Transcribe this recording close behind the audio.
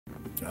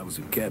I was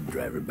a cab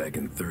driver back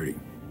in '30.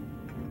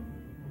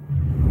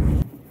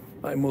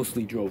 I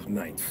mostly drove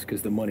nights,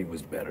 because the money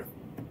was better.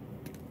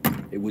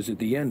 It was at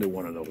the end of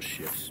one of those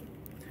shifts,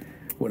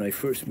 when I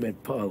first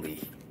met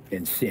Paulie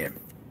and Sam.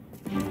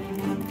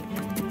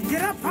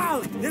 Get up,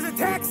 Paulie! There's a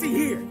taxi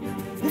here!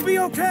 We'll be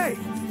okay!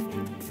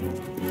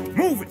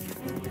 Move it!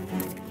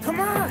 Come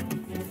on!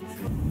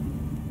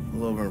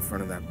 Pull over in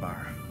front of that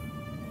bar.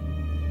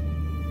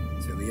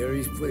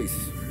 Salieri's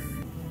place.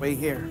 Wait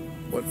here.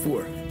 What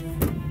for?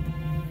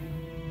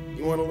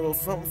 You want a little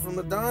something from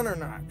the Don or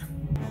not?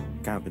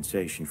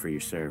 Compensation for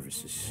your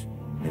services.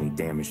 Any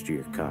damage to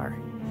your car.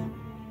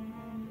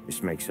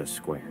 This makes us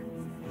square.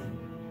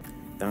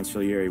 Don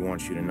Salieri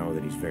wants you to know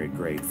that he's very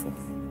grateful.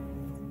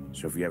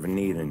 So if you ever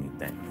need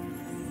anything,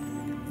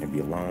 maybe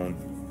a loan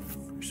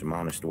or some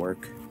honest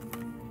work,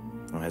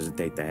 don't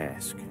hesitate to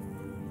ask.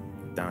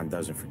 Don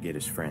doesn't forget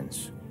his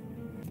friends.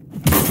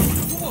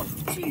 Oh,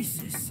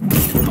 Jesus!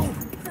 Oh.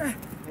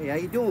 Hey, how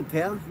you doing,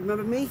 pal? You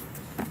remember me?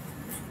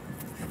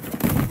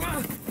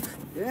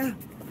 Yeah?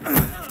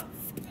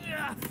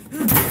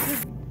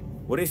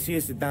 Well, this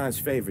here's the Don's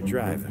favorite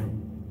driver.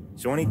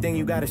 So anything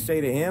you gotta say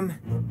to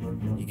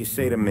him, you can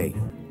say to me.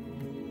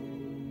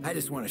 I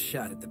just want a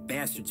shot at the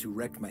bastards who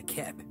wrecked my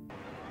cab.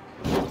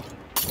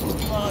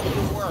 Love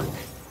your work.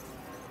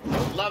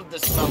 Love the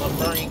smell of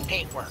burning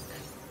paintwork.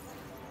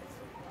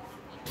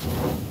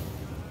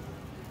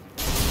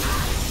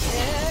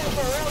 Yeah,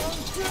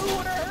 Morello's too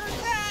would have heard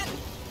that.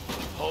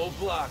 Whole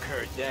block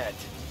heard that.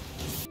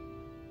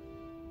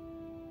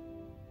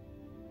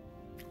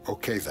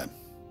 Okay, then.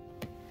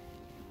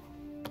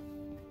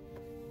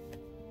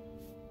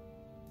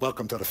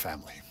 Welcome to the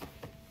family.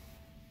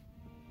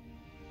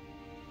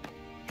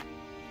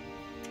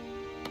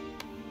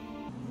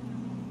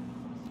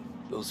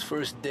 Those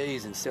first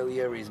days in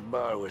Salieri's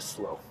bar were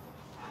slow.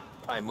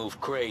 I moved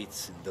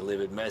crates and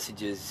delivered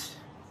messages.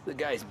 The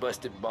guys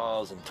busted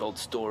balls and told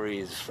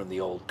stories from the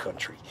old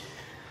country.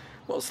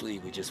 Mostly,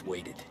 we just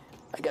waited.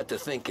 I got to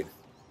thinking,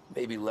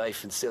 maybe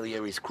life in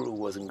Salieri's crew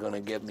wasn't gonna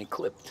get me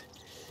clipped.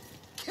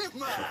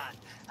 Come on,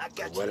 I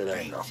got What you. did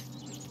I know?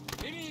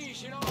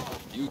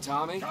 You,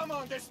 Tommy? Come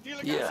on, there's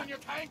stealing Yeah. gas in your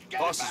tank. Get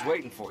Boss it is back.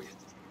 waiting for you.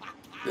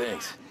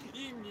 Thanks.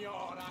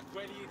 Ignora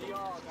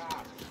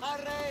quell'idiota.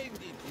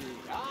 Arrenditi.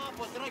 Ah,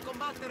 potrai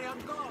combattere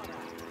ancora.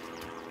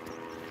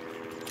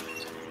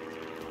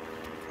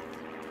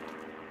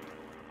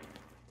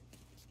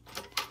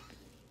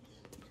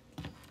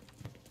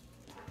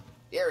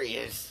 Here he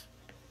is.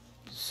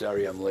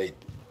 Sorry I'm late.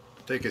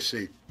 Take a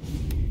seat.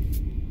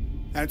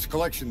 And it's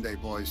collection day,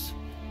 boys.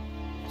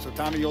 So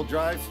Tommy, you'll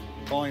drive.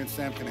 Paulie and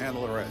Sam can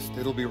handle the rest.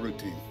 It'll be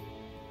routine.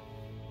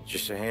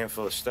 Just a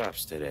handful of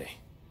stops today.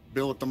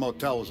 Bill at the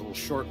motel was a little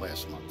short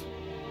last month.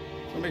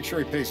 So make sure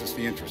he pays us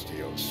the interest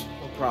he owes.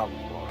 No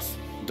problem, boss.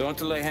 Don't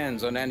lay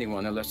hands on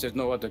anyone unless there's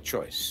no other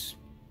choice.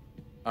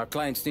 Our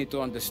clients need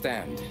to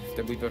understand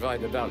that we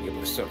provide a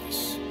valuable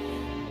service.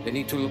 They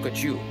need to look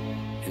at you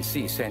and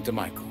see Santa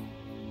Michael.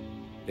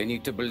 They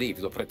need to believe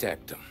you'll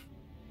protect them.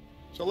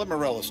 So let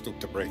Morella stoop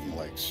to breaking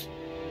legs.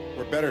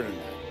 We're better than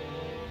that.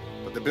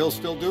 But the bill's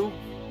still due,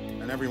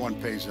 and everyone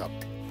pays up.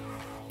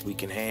 We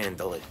can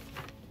handle it.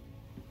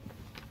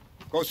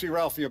 Go see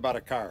Ralphie about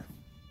a car.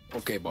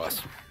 Okay,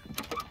 boss.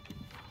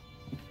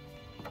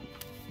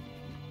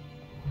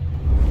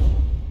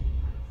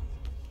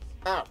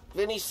 Oh,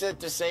 Vinny said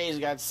to say he's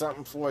got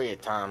something for you,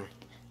 Tom.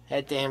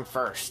 Head to him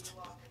first.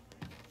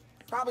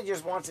 Probably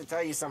just wants to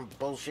tell you some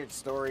bullshit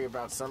story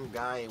about some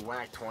guy he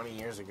whacked 20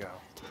 years ago.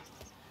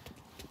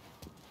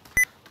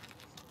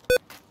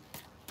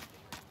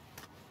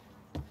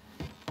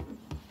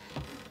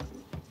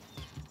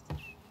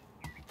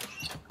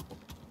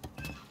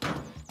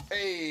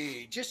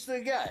 Hey, just the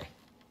guy.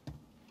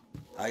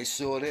 I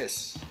saw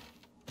this,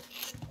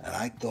 and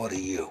I thought of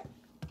you.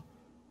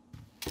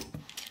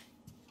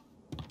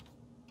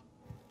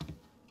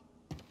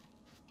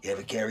 You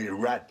ever carried a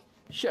rat?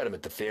 Shot him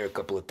at the fair a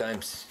couple of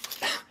times.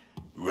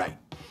 Right.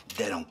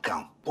 That don't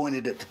count.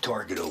 Pointed at the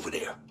target over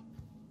there.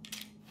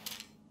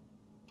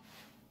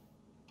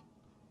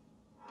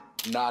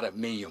 Not at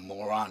me, you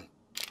moron.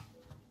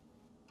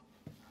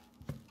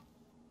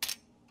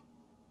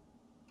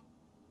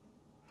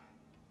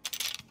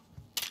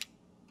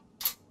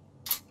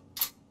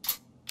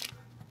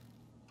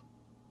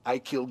 I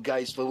killed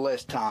guys for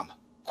less, Tom.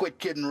 Quit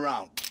kidding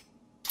around.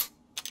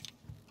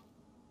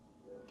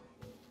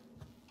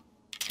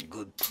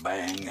 Good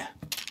bang.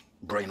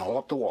 Brain all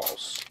up the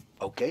walls.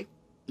 Okay,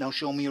 now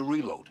show me a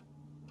reload.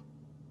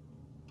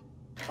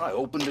 I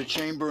opened the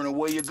chamber and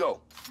away you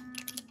go.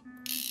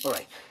 All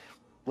right,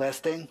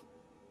 last thing,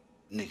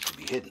 needs to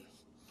be hidden.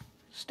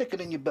 Stick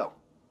it in your belt.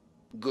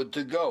 Good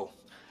to go.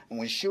 And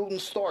when shooting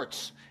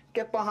starts,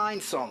 get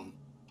behind something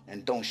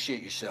and don't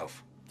shit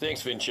yourself.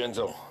 Thanks,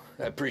 Vincenzo.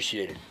 I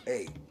appreciate it.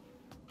 Hey,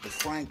 the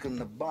Frank and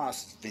the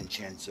boss is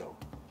Vincenzo.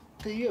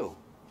 To you,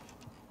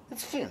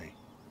 it's Vinny.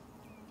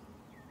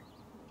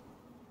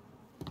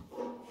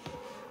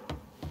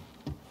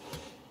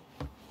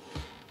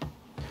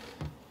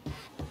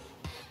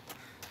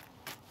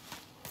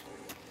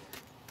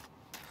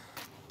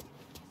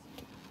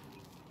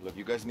 Look,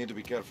 you guys need to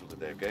be careful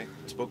today, okay?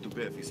 I spoke to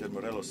Biff. He said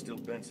Morello's still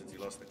bent since he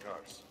lost the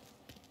cars.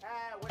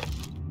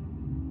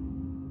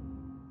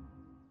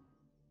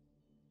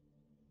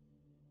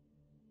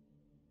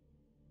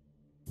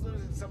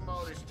 Losing some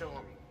motors to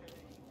him.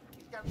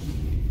 He's got...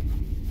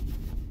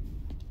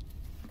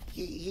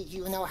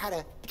 You know how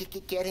to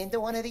get into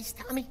one of these,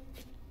 Tommy?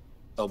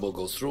 Elbow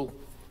goes through,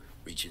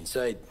 reach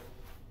inside.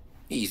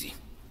 Easy.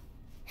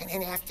 And in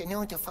the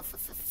afternoon to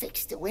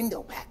fix the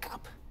window back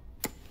up.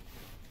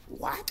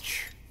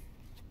 Watch.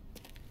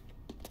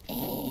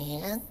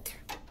 And...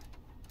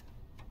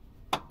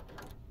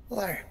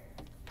 learn.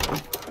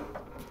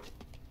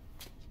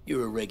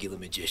 You're a regular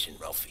magician,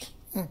 Ralphie.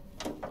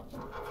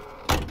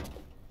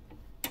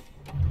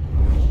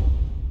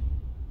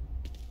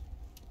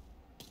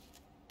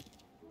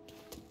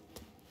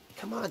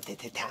 Come on,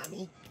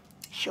 Tommy.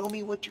 Show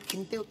me what you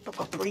can do.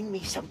 Bring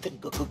me something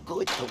good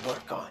to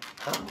work on.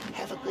 Huh?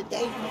 Have a good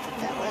day,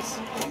 fellas.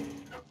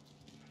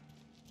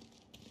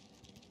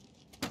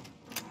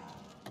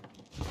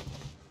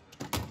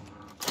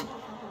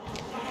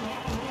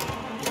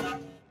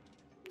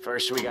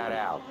 First we got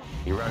Al.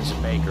 He runs a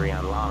bakery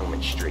on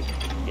Longman Street.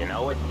 You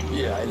know it?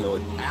 Yeah, I know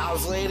it.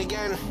 Al's late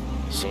again?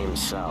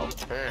 Seems so.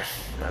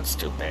 That's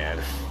too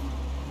bad.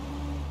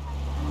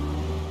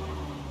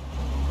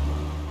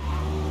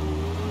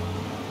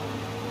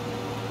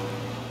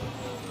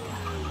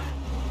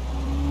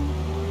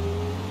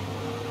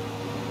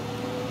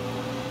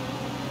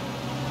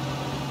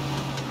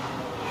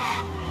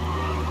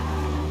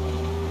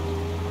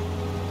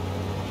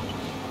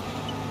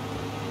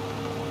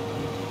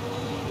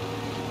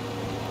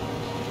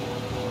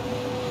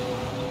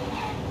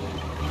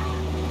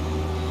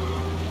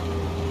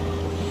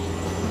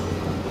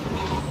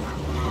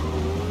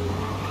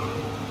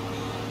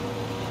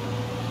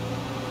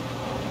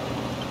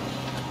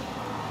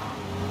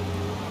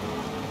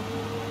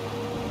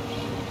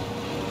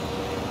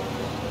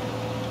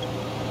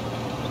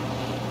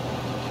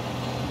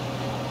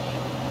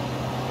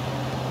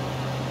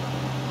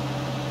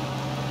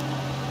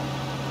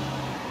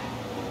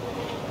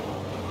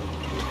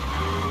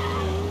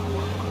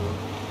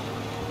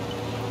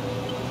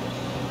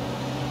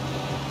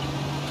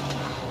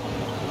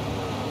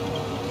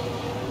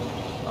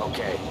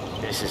 Okay,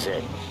 this is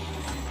it.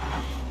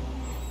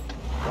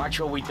 Watch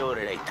what we do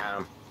today,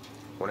 Tom.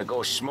 When it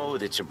goes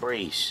smooth, it's a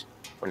breeze.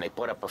 When they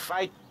put up a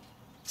fight,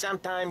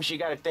 sometimes you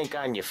gotta think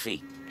on your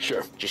feet.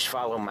 Sure. Just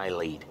follow my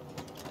lead.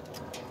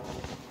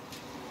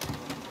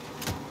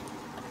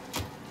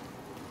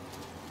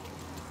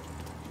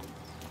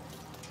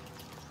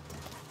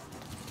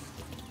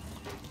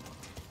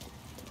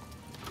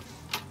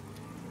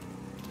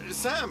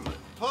 Sam,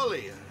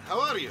 Paulie, how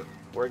are you?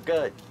 We're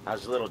good.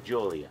 How's little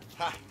Julia?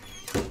 Ha!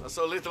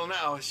 So little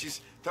now,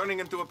 she's turning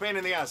into a pain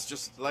in the ass,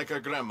 just like her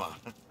grandma.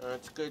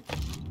 That's good.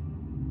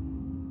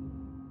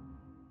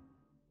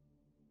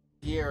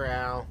 Here,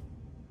 Al.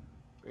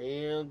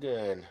 Real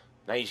good.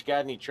 Now, you got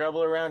any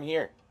trouble around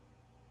here?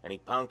 Any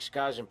punks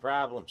causing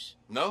problems?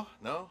 No.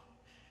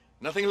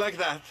 Nothing like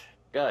that.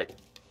 Good.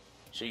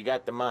 So you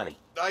got the money?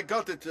 I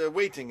got it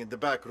waiting in the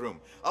back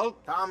room.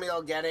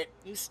 Tommy'll get it.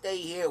 You stay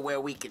here where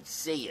we can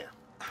see you.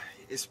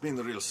 It's been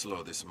real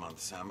slow this month,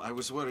 Sam. I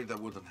was worried I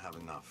wouldn't have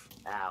enough.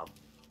 Al,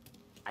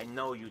 I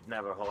know you'd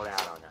never hold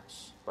out on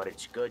us, but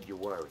it's good you're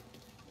worried.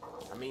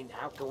 I mean,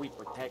 how can we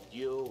protect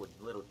you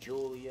and little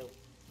Julia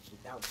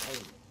without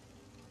payment?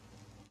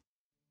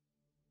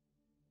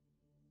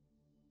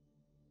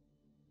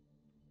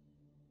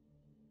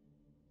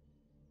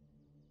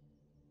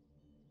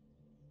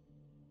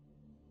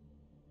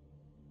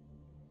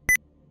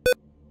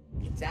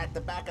 It's at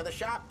the back of the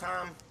shop,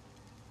 Tom.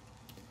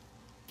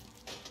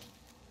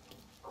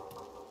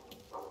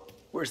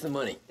 Where's the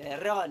money?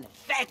 Terrone,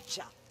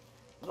 feccia!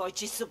 Voi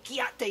ci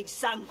succhiate il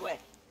sangue!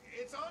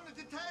 It's on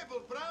the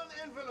table, brown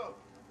envelope.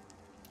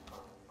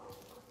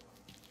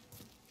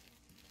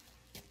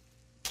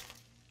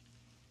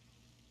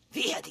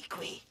 Via di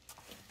qui!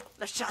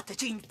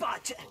 Lasciateci in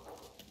pace!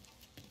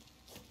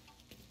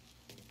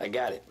 I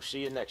got it. We'll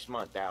see you next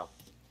month, Al.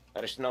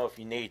 Let us know if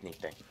you need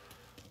anything.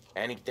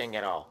 Anything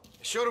at all.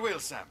 Sure will,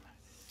 Sam.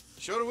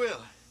 Sure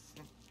will.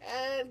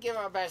 And give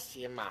our best to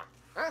your mom,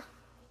 huh?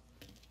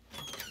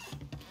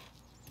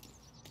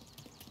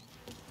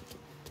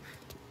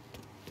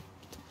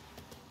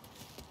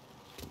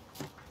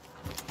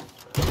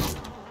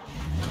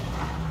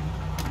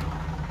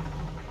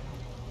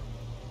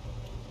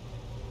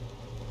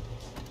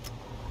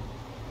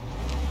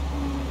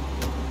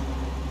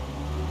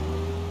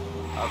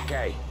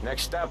 Okay,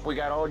 next up, we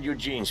got old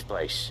Eugene's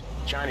place.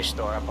 China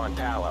store up on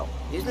Tallow.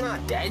 He's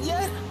not dead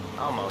yet?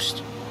 Almost.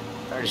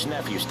 Heard his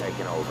nephew's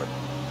taking over.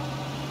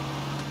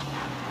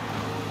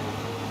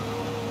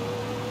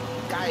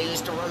 Guy who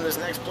used to run this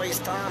next place,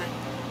 Tom,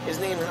 his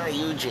name's not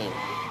Eugene.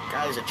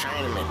 Guy's a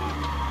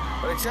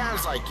Chinaman. But it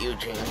sounds like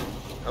Eugene.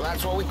 Well,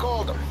 that's what we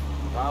called him.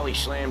 Paulie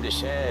slammed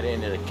his head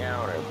into the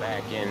counter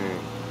back in,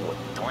 what,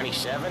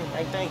 27,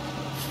 I think?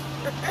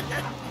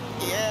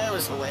 Yeah, it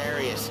was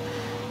hilarious.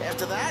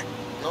 After that,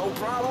 No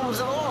problems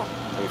at all.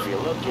 If you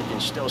look, you can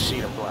still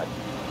see the blood.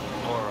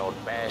 Poor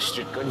old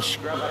bastard couldn't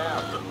scrub it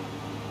out.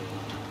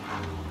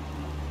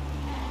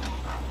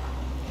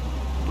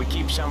 We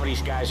keep some of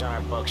these guys on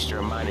our books to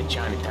remind the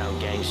Chinatown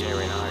gangs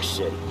they're in our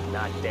city,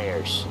 not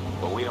theirs.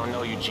 But we don't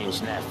know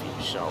Eugene's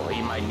nephew, so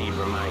he might need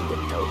reminded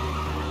too.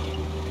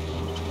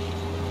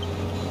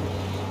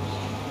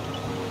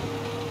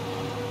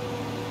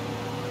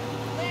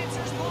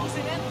 Lancers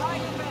losing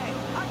Empire Bay.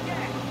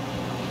 Again.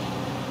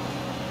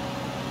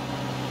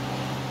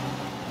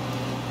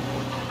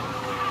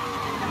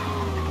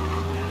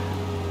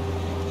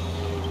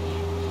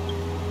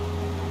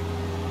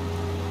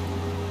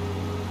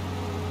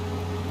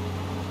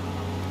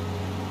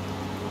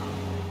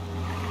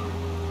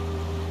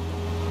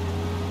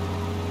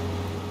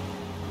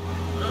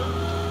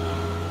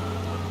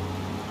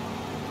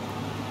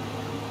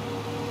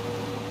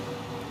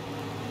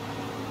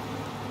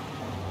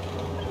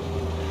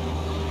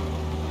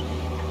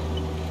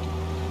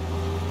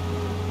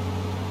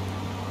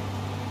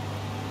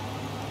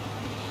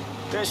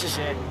 This is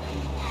it.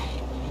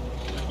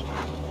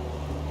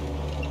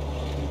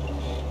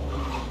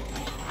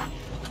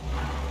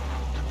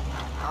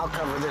 I'll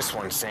cover this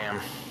one, Sam.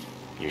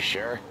 You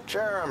sure?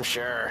 Sure, I'm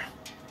sure.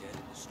 Dead in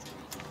the street,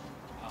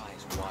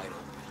 eyes wide open.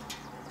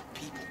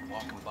 People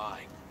walking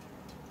by.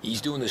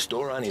 He's doing the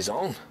store on his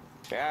own?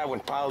 Yeah, when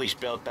Paulie's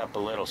built up a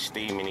little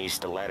steam, he needs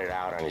to let it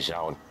out on his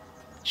own.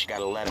 Just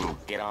gotta let him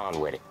get on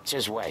with it. It's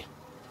his way.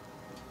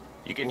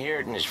 You can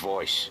hear it in his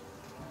voice.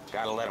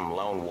 Gotta let him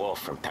lone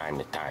wolf from time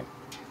to time.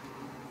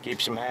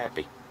 Keeps him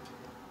happy.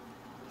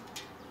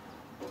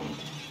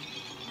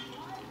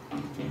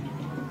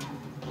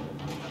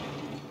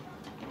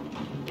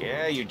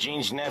 Yeah,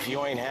 Eugene's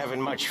nephew ain't having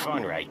much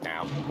fun right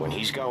now. When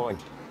he's going,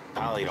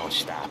 Paulie don't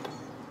stop.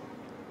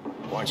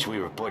 Once we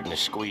were putting a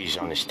squeeze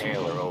on this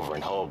tailor over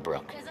in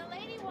Holbrook.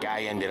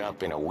 Guy ended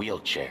up in a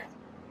wheelchair.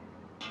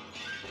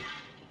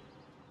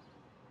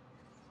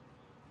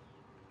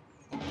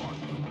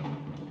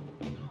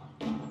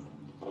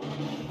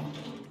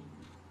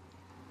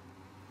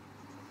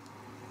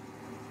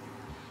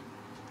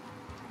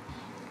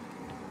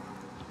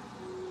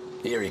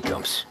 Here he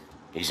comes.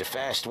 He's a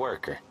fast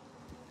worker.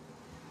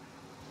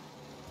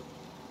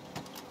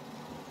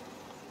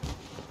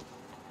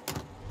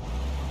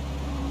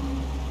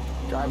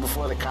 Drive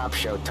before the cops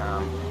show,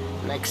 Tom.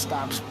 Next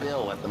stop's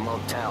Bill at the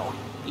motel.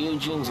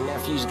 Eugene's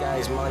nephew's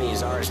guy's money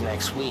is ours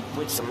next week,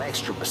 with some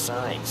extra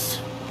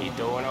besides. He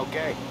doing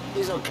okay?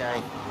 He's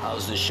okay.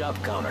 How's the shop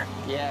counter?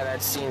 Yeah,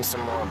 that's seen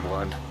some more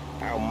blood.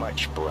 How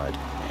much blood?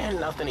 And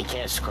nothing he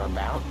can't scrub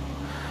out.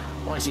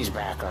 Once he's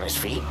back on his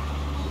feet.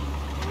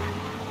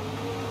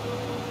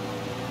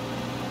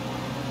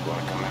 Want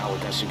to come out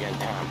with us again,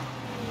 Tom?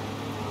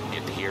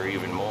 Get to hear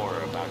even more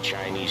about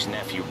Chinese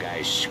nephew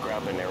guys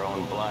scrubbing their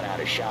own blood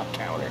out of shop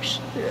counters.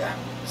 Yeah,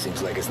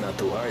 seems like it's not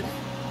too hard.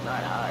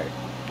 Not hard.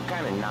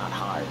 Kind of not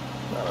hard.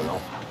 I don't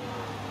know.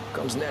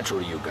 Comes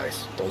natural to you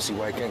guys. Don't see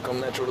why it can't come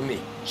natural to me.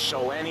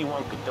 So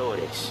anyone could do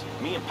this.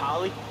 Me and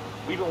Paulie,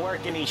 we've been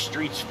working these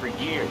streets for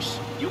years.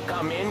 You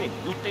come in and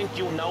you think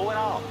you know it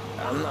all.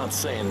 I'm not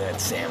saying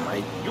that, Sam.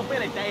 You've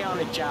been a day on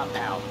the job,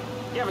 pal.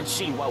 You haven't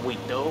seen what we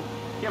do.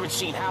 You haven't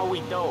seen how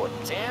we do it.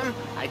 Sam,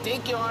 I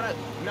think you oughta...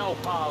 No,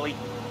 Paulie.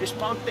 This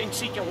punk thinks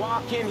he can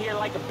walk in here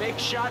like a big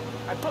shot.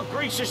 I put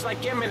greasers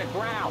like him in the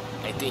ground.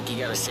 I think you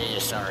gotta say you're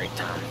sorry,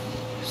 Tom.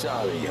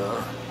 Sorry,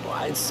 huh? Well,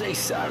 I'd say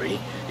sorry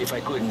if I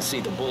couldn't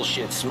see the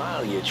bullshit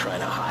smile you're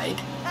trying to hide.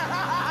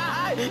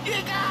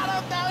 You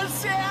got him, though,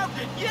 Sam!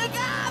 You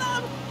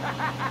got him!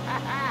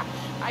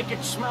 I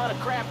could smell the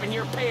crap in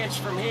your pants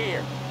from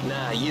here.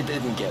 Nah, you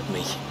didn't get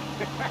me.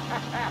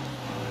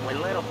 When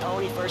little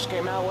Tony first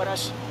came out with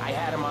us, I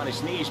had him on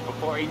his knees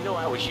before he knew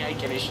I was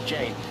yanking his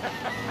chain.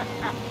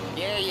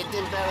 Yeah, you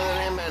did better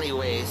than him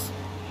anyways.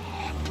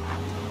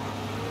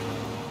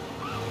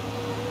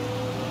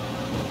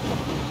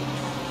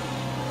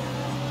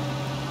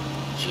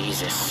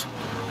 Jesus,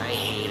 I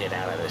hate it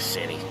out of the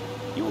city.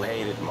 You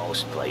hate it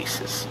most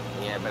places.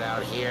 Yeah, but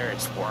out here,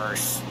 it's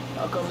worse.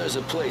 How come there's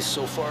a place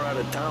so far out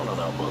of town on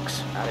our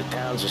books? Out of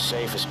town's the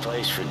safest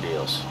place for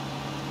deals.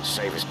 The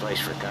safest place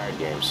for card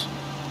games.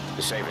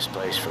 The safest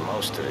place for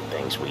most of the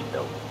things we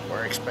do.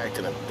 We're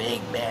expecting a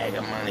big bag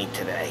of money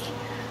today.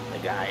 The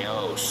guy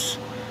owes.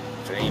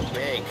 If it ain't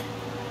big,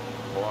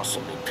 boss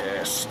will be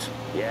pissed.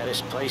 Yeah,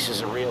 this place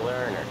is a real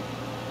earner.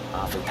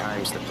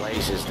 Oftentimes the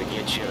places that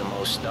get you the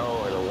most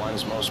dough are the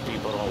ones most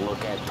people don't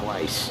look at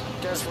twice.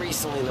 Just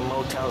recently the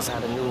motel's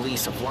had a new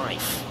lease of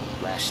life.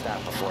 Last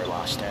stop before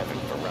Lost Heaven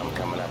for rum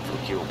coming up from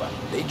Cuba.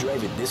 They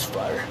drive it this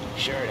far?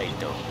 Sure they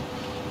do.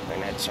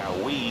 And that's how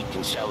we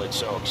can sell it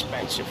so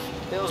expensive.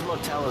 Bill's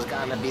Motel has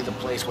gotten to be the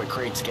place where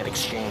crates get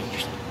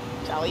exchanged.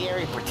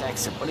 Salieri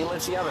protects it, but he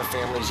lets the other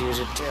families use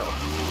it too.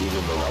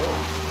 Even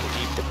below?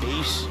 Keep the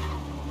peace?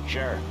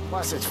 Sure.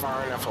 Plus it's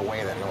far enough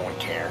away that no one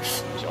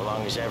cares. So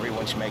long as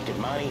everyone's making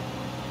money,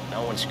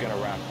 no one's gonna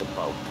rock the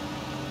boat.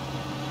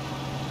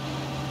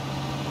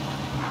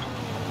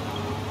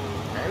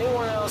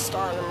 Anyone else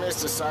starting to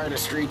miss the side of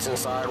streets and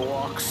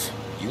sidewalks?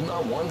 You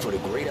not one for the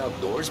great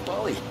outdoors,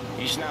 Paulie?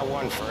 He's not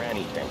one for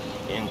anything.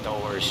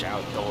 Indoors,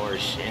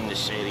 outdoors, in the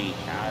city,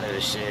 out of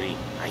the city.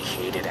 I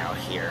hate it out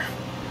here.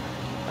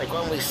 Like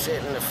when we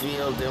sit in the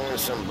field doing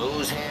some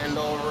booze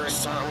handover or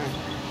something.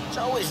 It's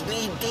always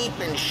knee-deep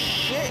in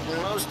shit,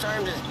 and most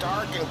times it's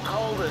dark and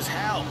cold as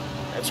hell.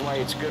 That's why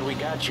it's good we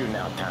got you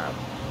now, Tom.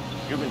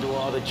 You can do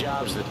all the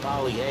jobs that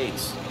Paulie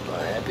hates. Well,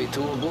 happy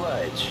to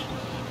oblige.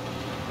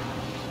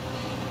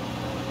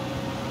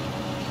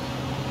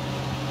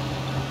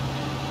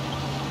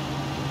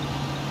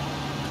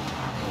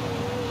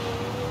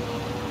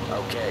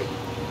 Okay,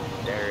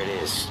 there it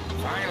is.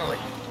 Finally.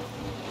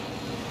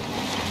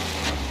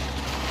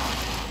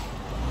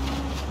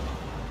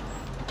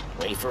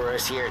 Wait for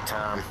us here,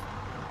 Tom.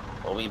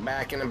 We'll be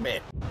back in a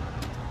bit.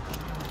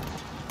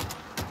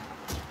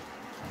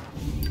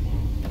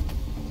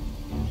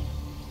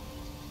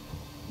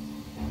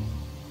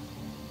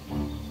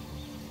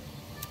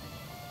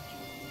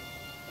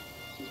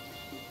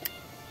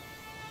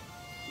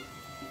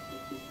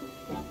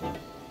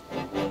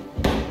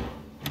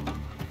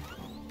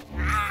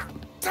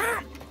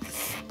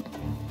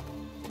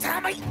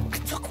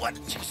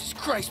 Jesus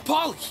Christ,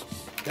 Paulie!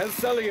 Tell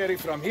Salieri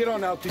from here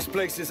on out this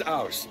place is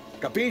ours.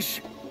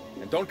 Capiche?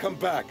 And don't come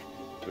back,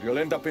 or you'll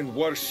end up in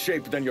worse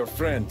shape than your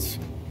friends.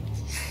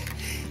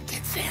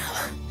 Get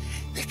Sam.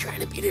 They're trying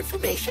to beat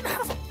information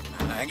out of him.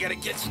 I gotta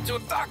get you to a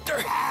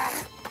doctor.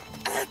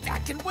 I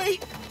can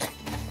wait.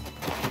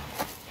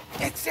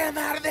 Get Sam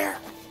out of there.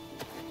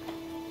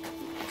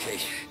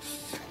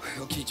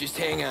 Okay, just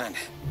hang on.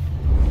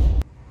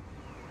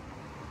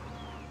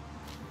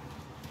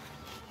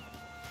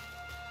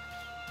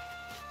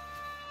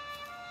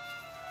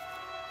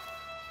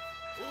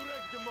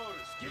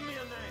 Give me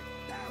a name.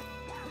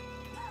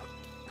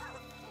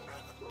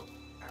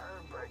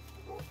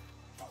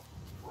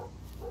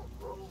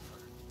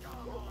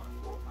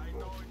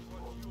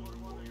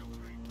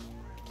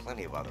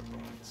 Plenty of other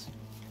bullets.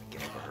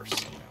 Get over her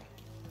somehow.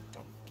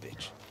 Don't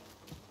bitch.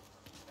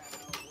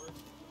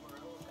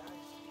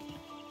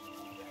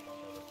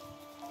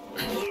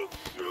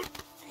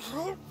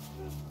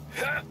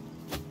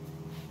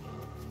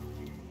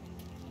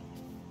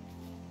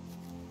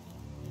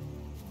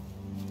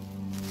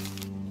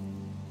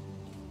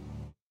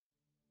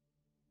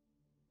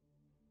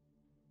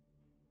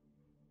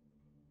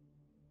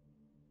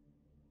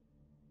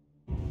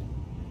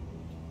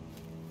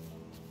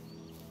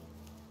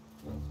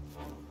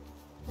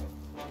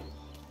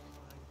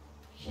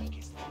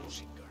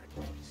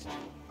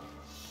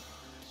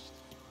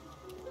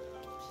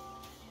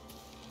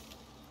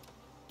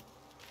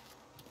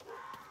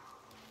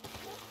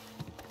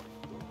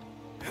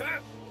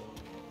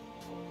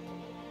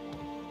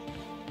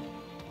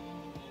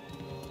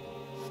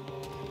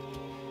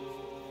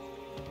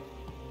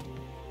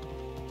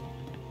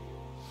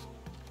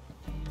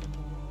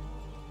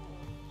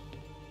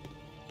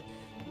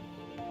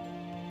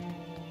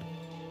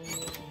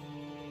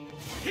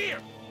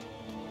 Here!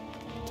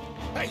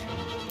 Hey!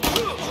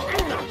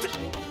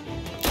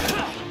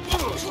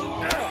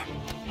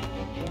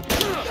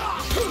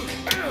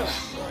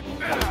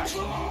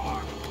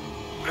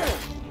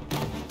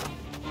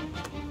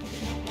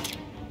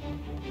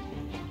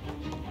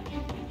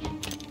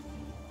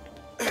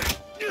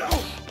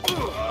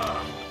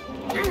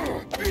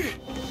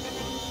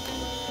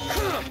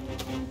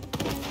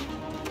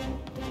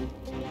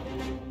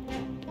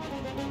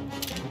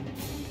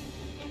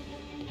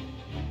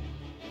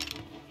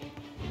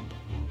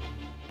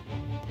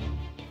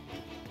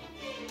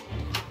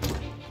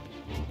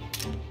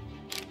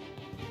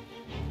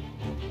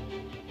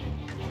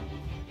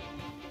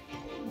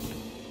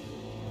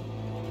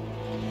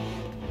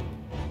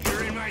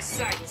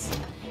 Sights.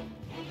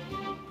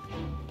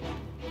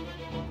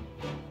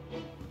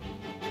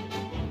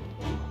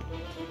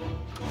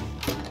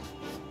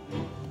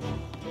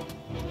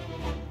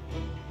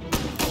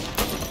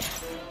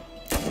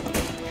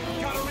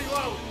 Gotta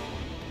reload.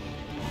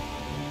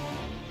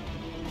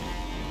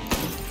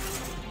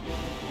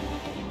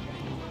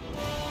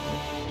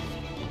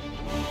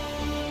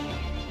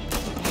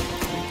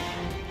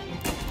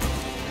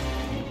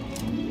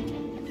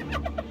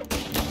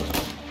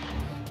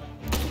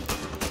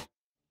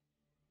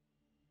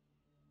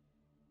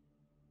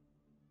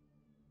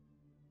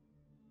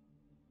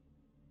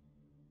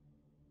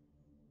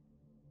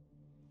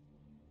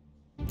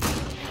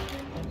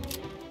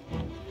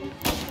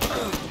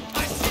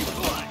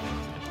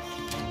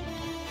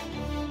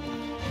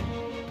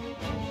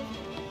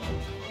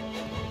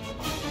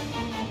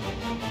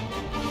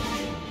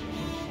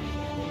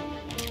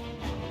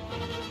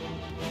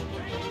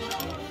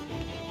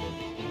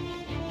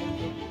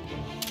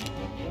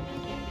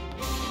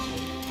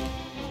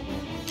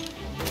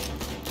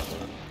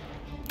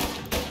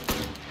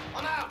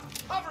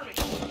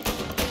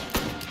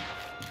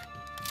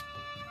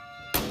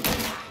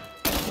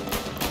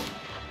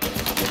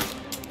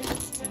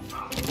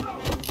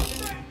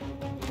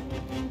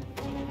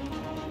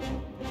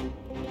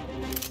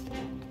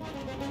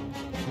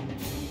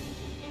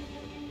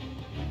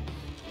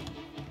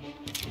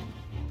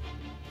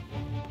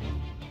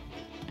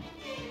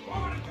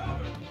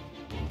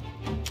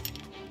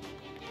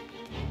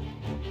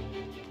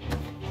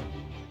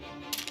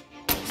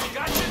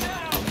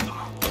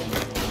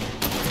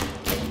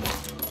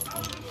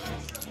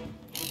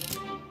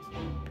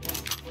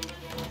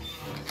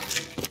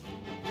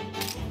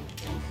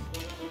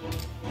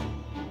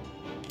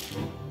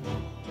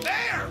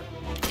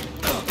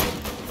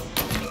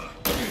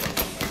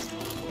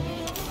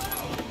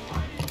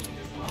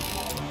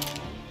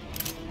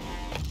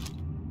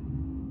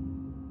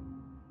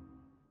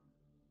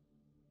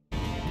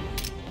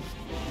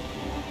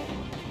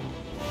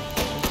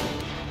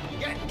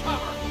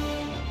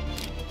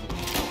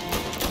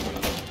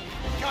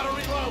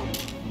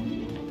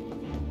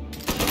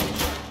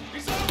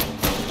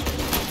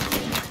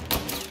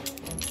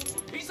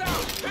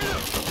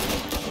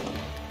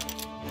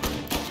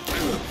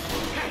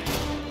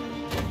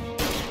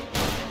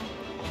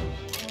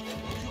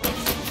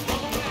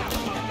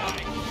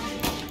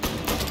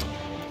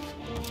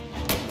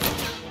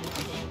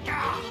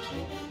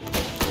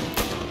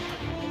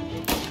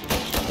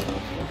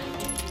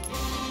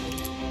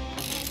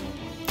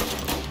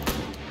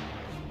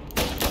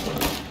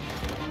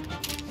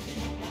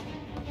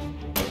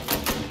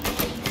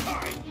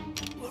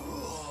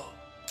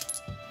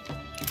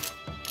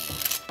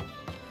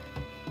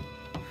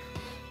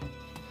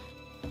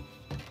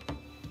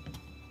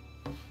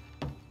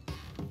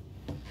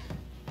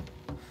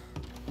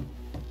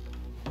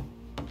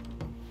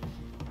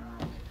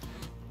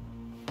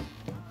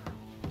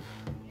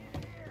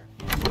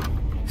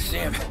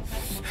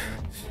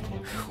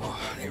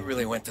 They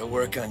really went to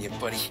work on you,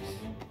 buddy.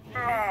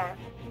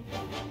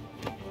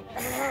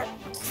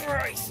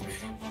 Christ.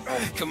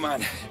 Come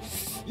on.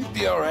 You'll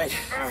be all right.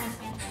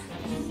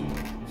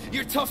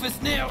 You're tough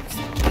as nails.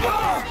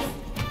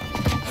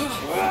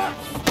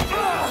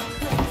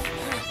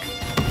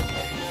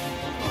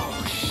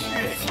 Oh,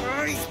 shit.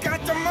 Oh, he's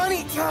got the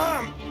money,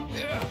 Tom!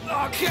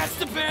 Oh, catch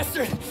the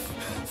bastard!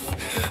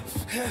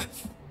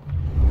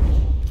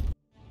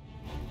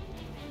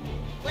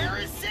 Where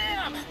is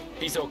Sam?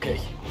 He's okay.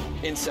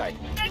 Inside.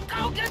 Then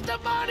go get the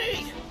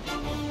money!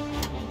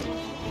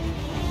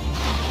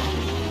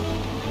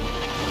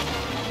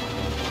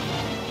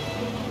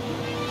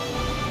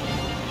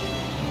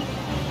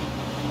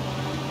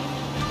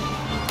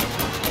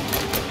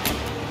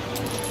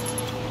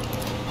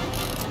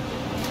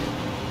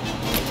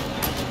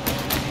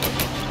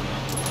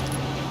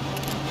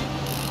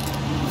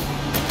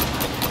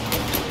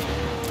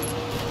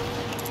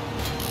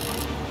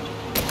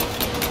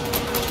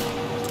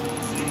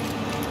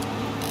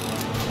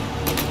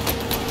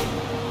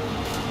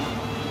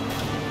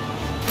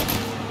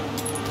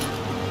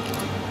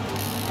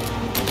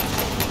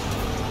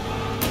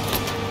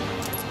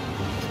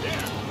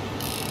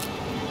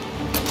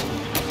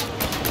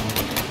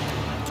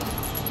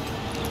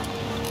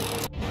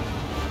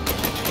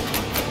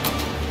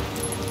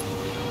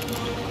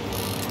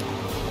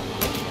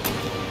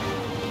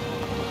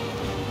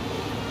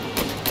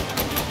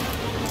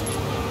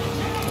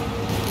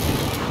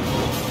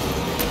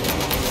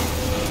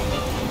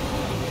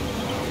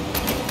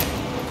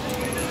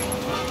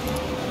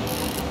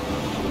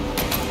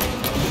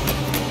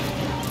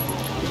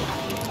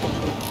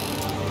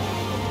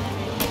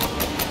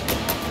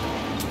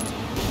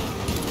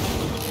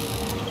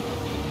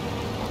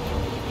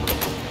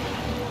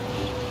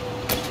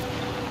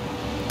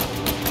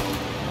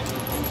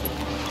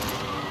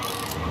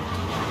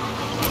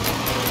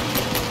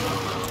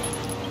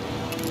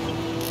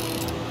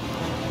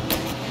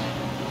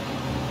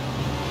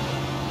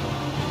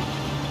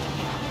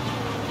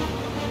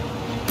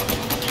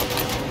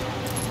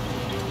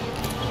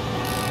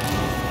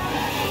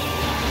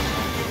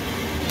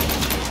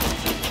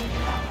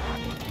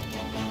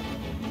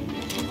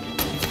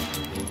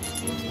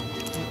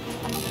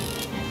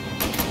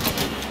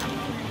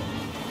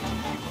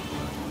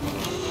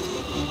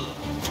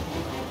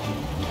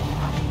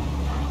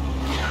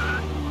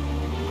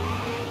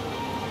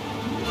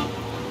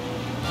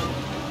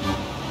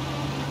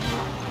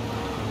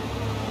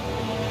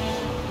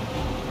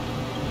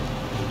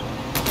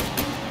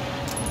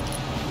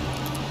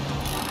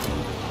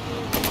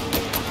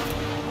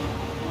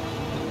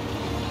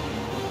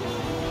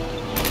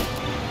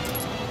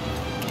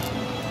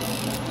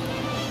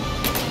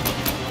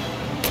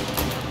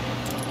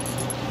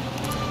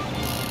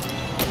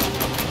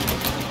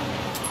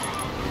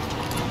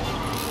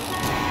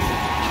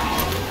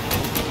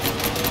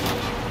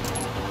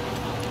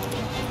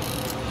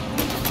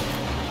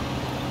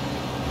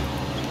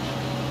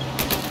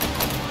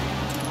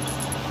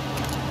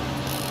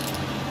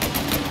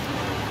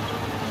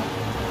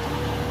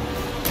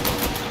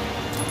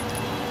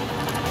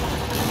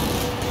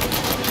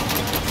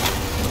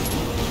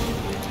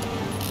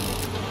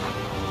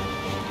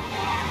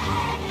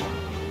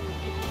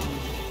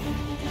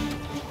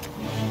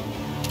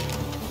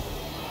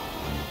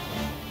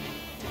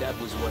 That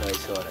was what I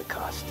saw the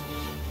cost.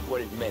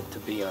 What it meant to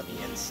be on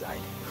the inside.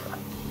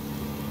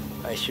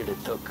 I should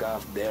have took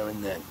off there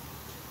and then.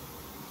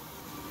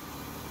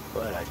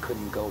 But I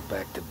couldn't go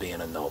back to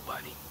being a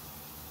nobody.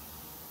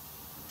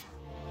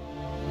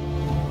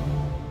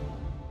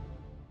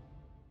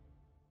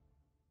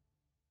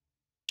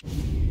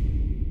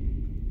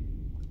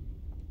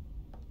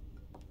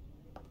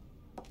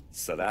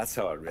 So that's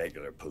how a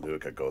regular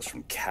palooka goes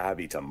from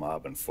cabbie to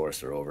mob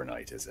enforcer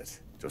overnight, is it?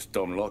 Just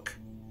dumb luck?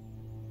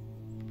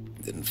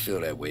 Didn't feel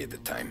that way at the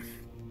time.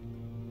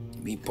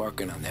 Me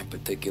parking on that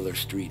particular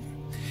street,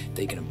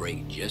 taking a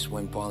break just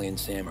when Paulie and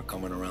Sam are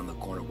coming around the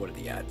corner, what are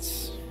the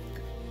odds?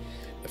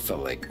 I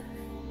felt like,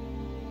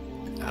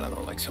 I don't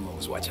know, like someone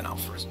was watching out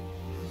for us.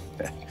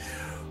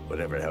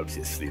 Whatever helps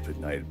you sleep at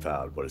night,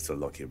 pal, but it's a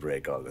lucky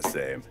break all the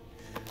same.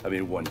 I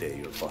mean, one day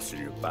you're busting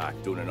your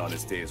back, doing an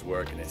honest day's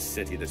work in a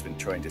city that's been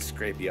trying to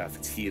scrape you off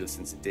its heels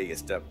since the day you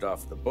stepped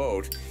off the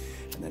boat,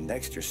 and then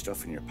next you're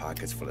stuffing your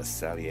pockets full of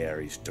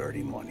Salieri's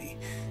dirty money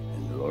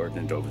and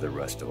lording it over the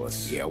rest of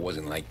us. Yeah, it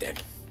wasn't like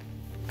that.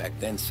 Back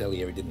then,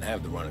 Salieri didn't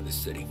have the run of the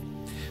city.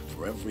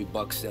 For every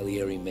buck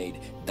Salieri made,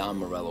 Don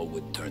Morello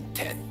would turn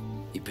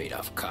 10. He paid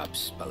off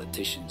cops,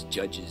 politicians,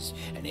 judges,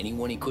 and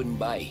anyone he couldn't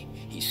buy,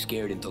 he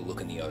scared into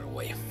looking the other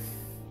way.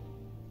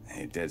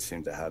 He did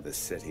seem to have the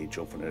city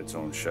jumping at its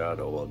own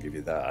shadow, I'll give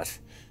you that.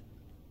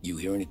 You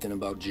hear anything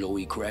about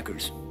Joey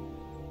Crackers?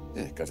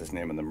 Yeah, got his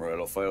name in the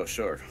Morello file,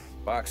 sure.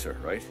 Boxer,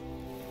 right?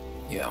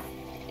 Yeah,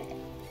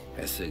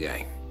 that's the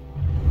guy.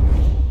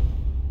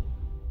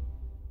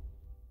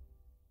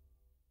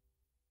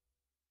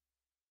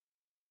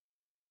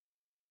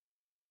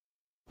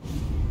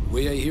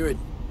 Way I hear it,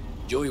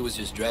 Joey was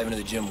just driving to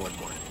the gym one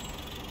morning.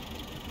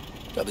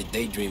 Probably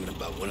daydreaming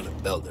about winning a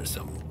belt or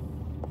something.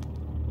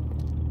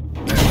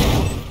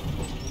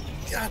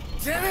 God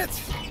damn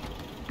it!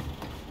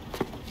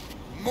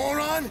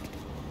 Moron!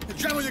 You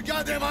drive with your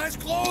goddamn eyes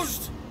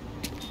closed?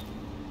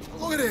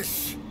 Look at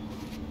this!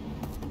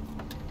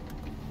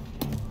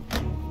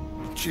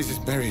 Jesus,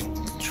 Mary,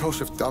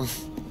 Joseph, Tom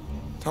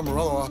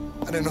Morello,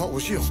 I didn't know it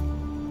was you.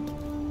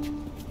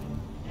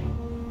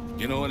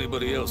 You know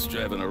anybody else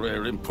driving a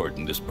rare import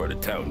in this part of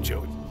town,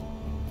 Joey?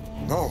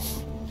 No.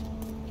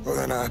 Well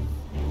then,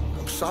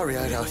 I'm sorry,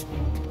 I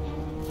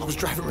was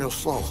driving real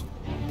slow.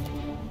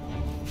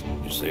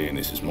 You're saying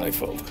this is my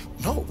fault?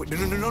 No,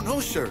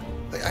 sir.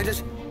 I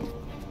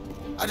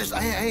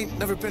ain't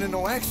never been in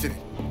no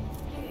accident.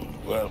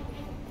 Well,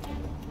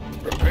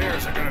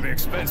 repairs are gonna be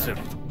expensive.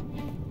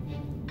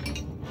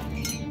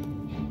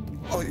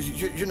 Oh,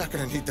 you're not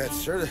gonna need that,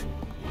 sir.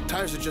 The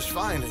tires are just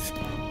fine. The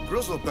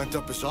grill's a little bent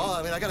up is all.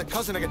 I mean, I got a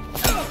cousin I can...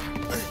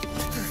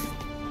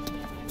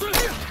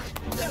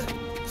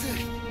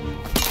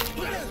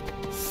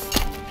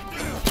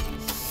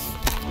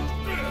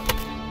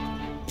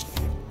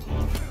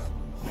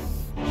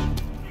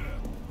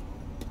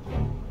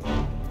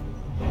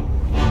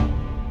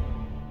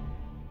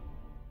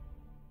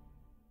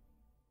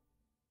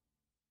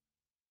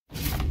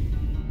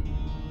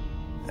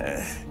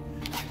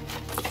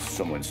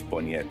 Someone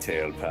spun you a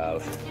tale,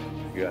 pal.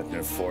 You got an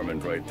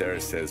informant right there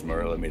says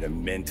Morello made a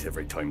mint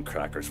every time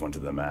crackers went to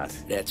the mat.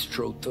 That's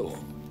true, too.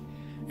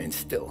 And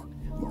still,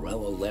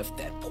 Morello left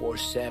that poor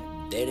sap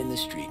dead in the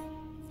street.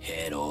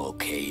 Head all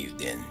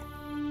caved in.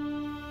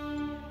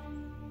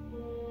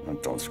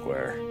 Don't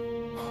square.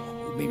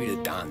 Maybe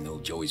the Don knew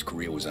Joey's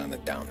career was on the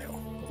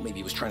downhill. Or maybe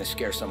he was trying to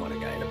scare some other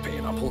guy into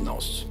paying up. Who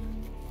knows?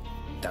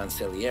 Don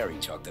Salieri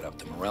chalked it up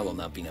to Morello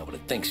not being able to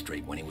think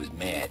straight when he was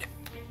mad.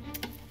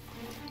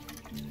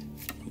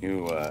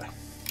 You,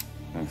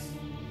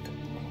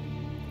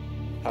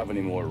 have any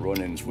more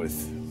run-ins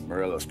with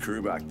Morello's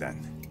crew back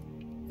then?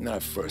 Not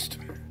at first.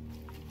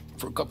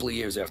 For a couple of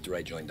years after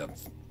I joined up,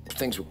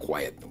 things were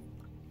quiet.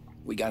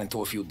 We got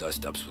into a few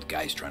dust-ups with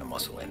guys trying to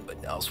muscle in,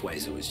 but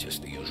elsewise it was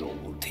just the usual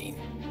routine.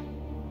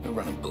 We're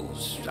running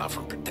booze,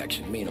 offering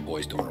protection, me and the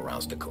boys doing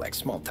rounds to collect,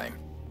 small time.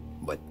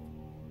 But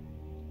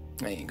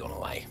I ain't gonna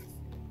lie.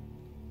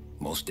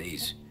 Most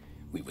days,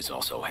 we was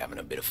also having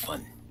a bit of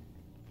fun.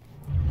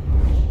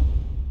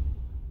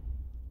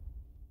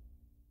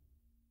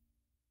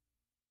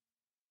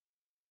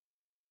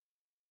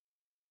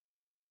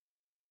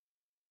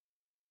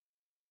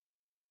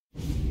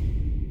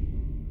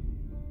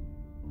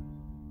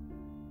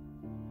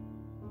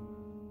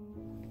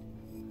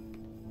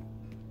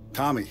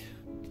 Tommy,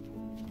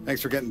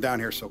 thanks for getting down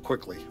here so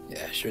quickly.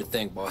 Yeah, sure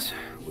thing, boss.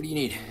 What do you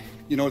need?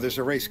 You know, there's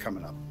a race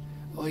coming up.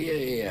 Oh,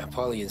 yeah.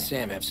 Paulie and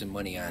Sam have some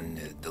money on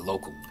the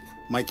local.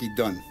 Mikey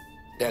Dunn.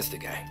 That's the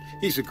guy.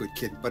 He's a good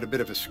kid, but a bit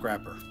of a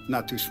scrapper.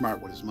 Not too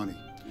smart with his money.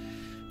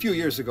 A few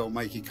years ago,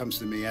 Mikey comes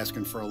to me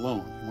asking for a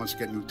loan. He wants to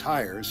get new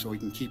tires so he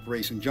can keep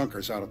racing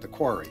junkers out at the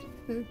quarry.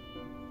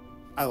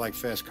 I like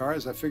fast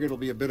cars. I figured it'll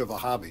be a bit of a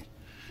hobby.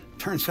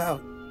 Turns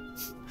out,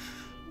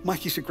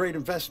 Mikey's a great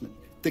investment.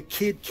 The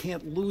kid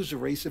can't lose a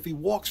race if he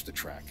walks the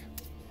track.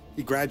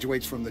 He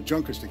graduates from the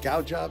junkers to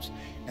gal jobs,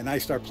 and I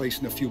start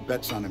placing a few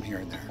bets on him here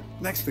and there.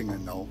 Next thing I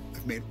know,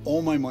 I've made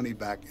all my money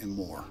back and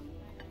more.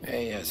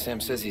 Hey, Sam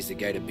says he's the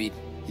guy to beat.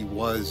 He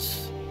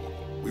was.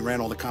 We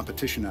ran all the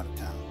competition out of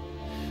town.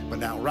 But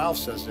now Ralph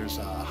says there's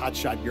a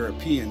hotshot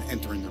European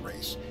entering the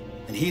race,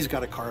 and he's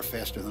got a car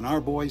faster than our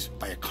boys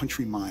by a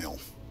country mile.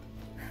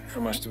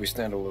 How much do we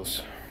stand to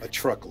lose? A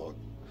truckload.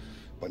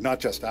 But not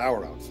just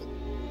our outfit.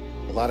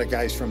 A lot of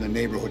guys from the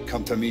neighborhood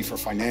come to me for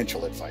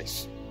financial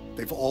advice.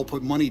 They've all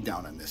put money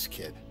down on this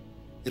kid.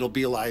 It'll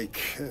be like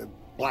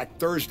Black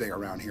Thursday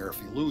around here if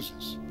he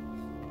loses.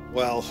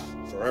 Well,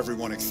 for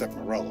everyone except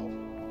Morello.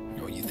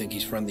 Oh, you think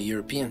he's from the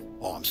European?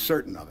 Oh, I'm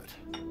certain of it.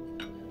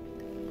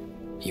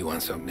 You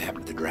want something to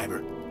happen to the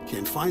driver?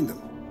 Can't find him.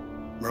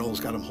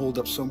 Morello's got him holed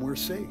up somewhere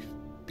safe.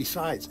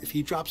 Besides, if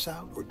he drops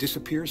out or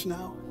disappears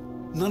now,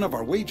 none of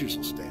our wagers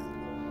will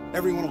stand.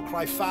 Everyone will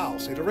cry foul,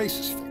 say the race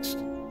is fixed.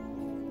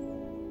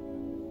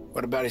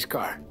 What about his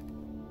car?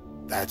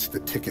 That's the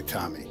ticket,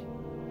 Tommy.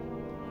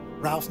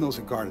 Ralph knows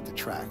a guard at the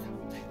track.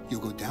 You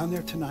go down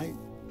there tonight,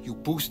 you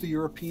boost the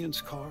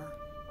European's car,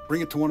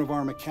 bring it to one of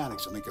our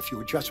mechanics, and make a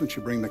few adjustments,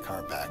 you bring the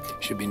car back.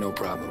 Should be no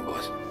problem,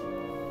 boss.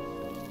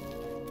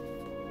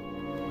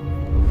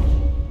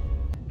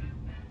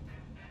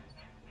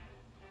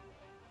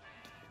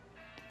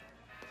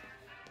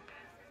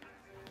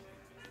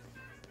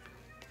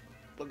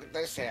 Look at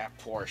this half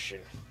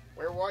portion.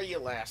 Where were you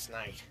last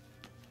night?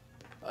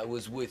 I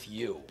was with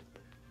you.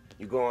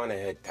 You go on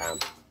ahead, Tom.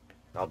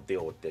 I'll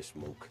deal with this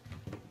mook.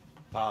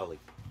 Paulie,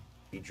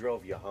 he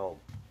drove you home.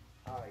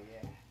 Oh,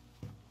 yeah.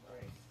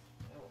 Right.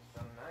 That was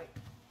some night.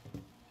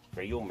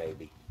 For you,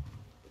 maybe.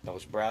 But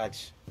those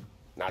broads,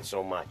 not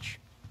so much.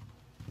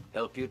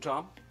 Help you,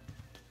 Tom?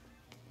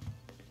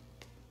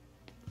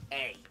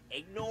 Hey,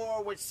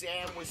 ignore what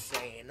Sam was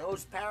saying.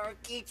 Those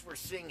parakeets were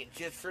singing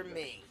just for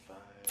me.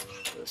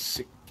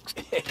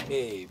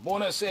 Hey,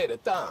 buonasera,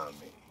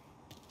 Tommy.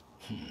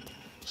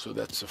 So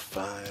that's a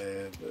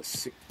 5, a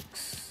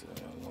 6,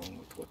 along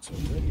with what's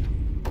already.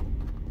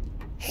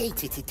 Hey,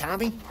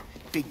 Tommy.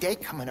 Big day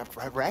coming up,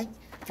 right?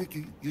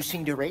 You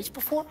seen the race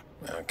before?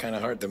 Kind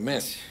of hard to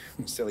miss.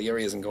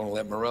 Salieri isn't going to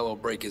let Morello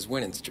break his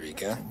winning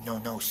streak, huh?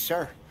 No,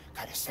 sir.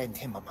 Gotta send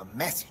him a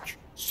message.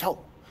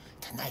 So,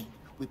 tonight,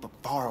 we will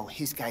borrow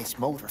his guy's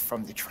motor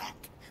from the track.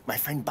 My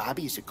friend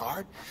Bobby is a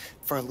guard.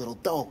 For a little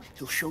dough,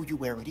 he'll show you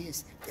where it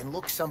is, then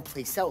look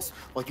someplace else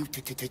while you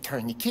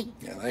turn the key.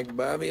 I like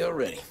Bobby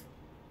already.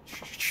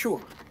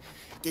 Sure.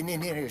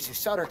 Then there's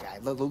this other guy,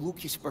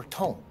 Lucas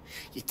Bertone.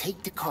 You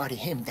take the car to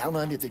him down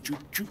under the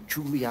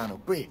Giuliano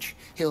Bridge.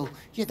 He'll,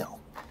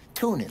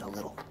 tune it a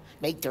little.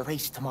 Make the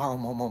race tomorrow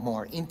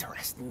more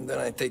interesting. Then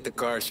I take the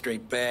car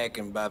straight back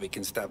and Bobby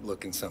can stop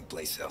looking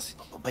someplace else.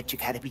 But you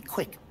gotta be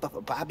quick.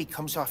 Bobby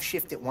comes off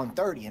shift at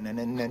 1:30,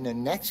 and then the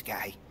next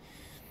guy,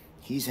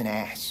 he's an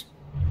ass.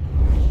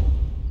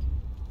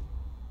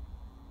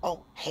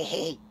 Oh,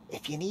 hey,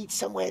 if you need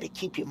somewhere to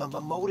keep your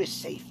motor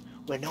safe,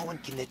 where no one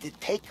can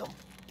take them,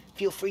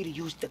 feel free to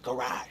use the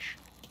garage.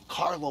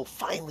 Carlo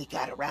finally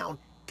got around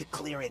to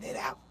clearing it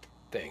out.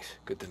 Thanks.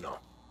 Good to know.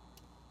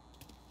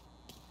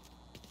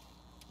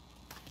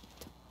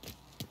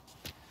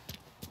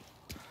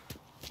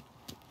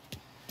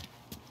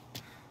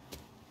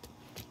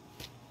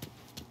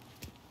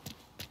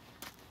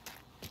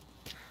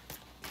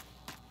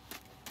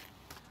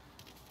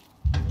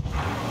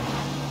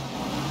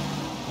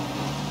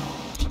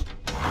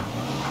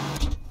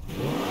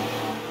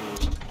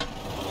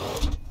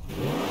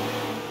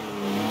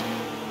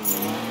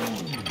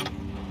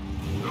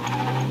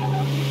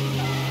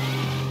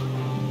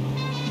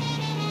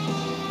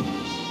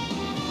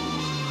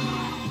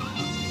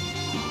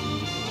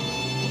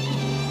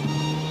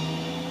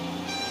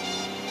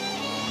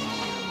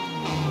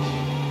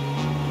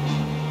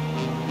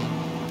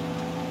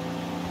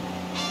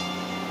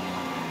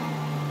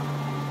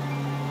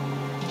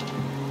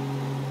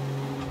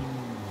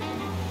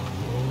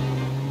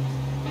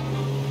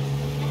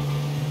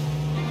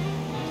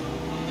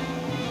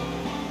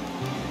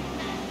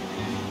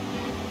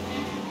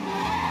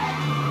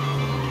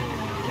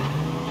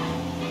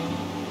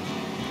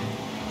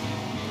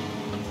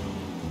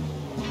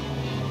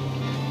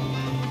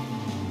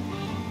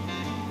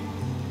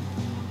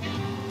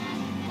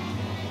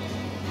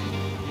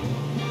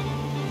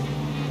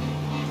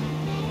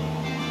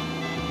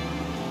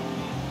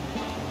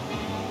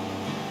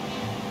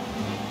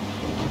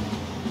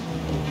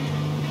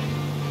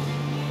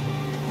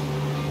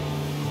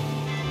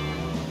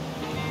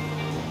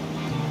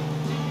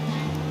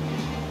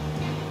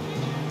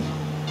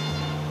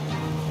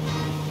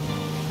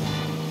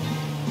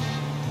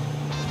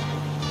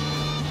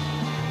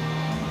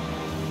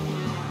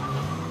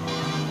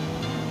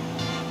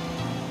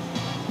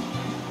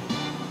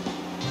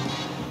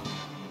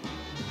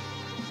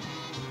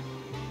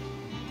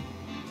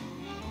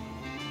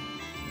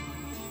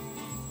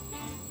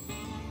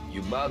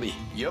 Bobby?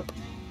 Yep.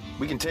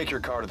 We can take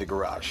your car to the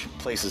garage.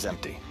 Place is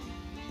empty.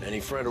 Any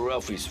friend of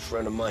Ralphie's, a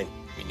friend of mine.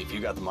 I mean, if you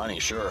got the money,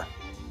 sure.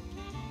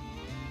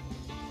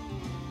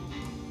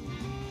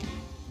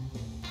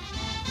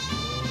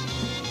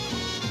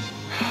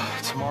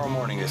 Tomorrow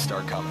morning they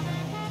start coming.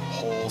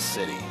 Whole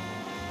city.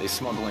 They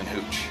smuggle in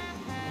hooch.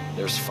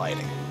 There's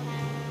fighting.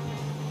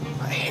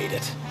 I hate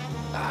it.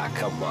 Ah,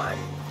 come on.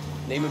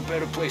 Name a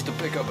better place to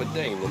pick up a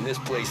dame than this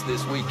place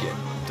this weekend.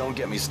 Don't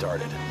get me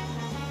started.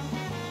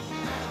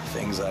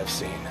 Things I've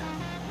seen.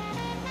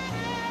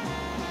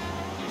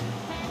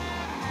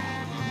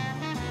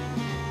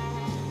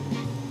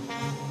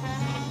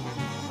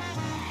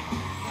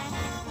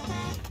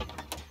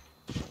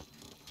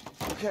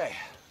 Okay,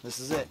 this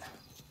is it.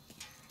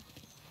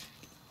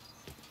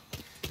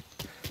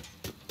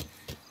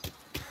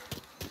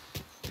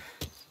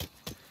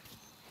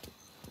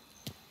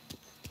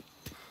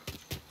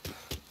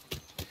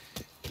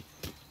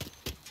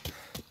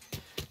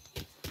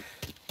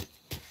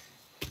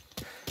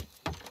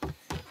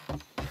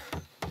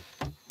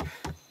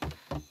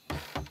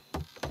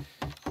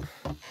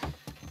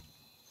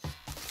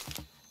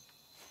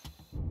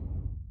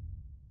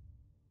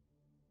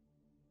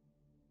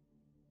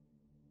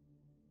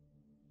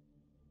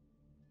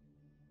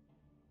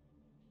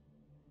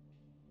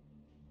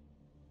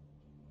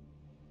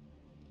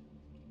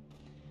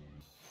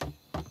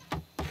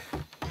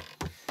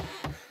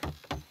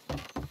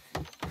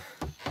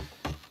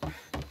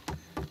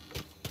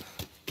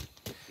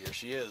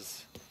 She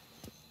is.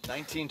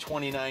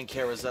 1929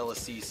 Carazella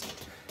CC.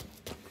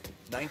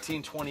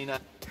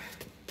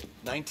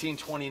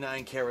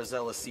 1929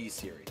 Carazella C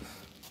series.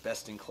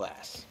 Best in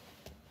class.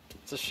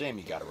 It's a shame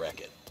you gotta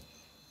wreck it.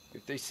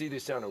 If they see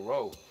this on the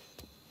road,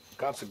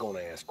 cops are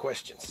gonna ask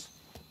questions.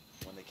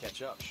 When they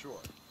catch up,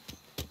 sure.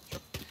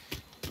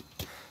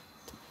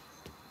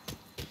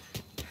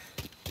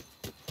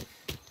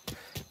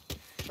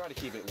 Try to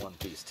keep it one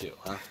piece too,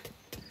 huh?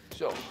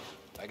 So,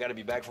 I gotta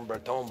be back from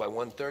Bertone by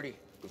 1:30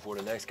 before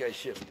the next guy's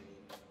shift.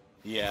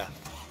 Yeah,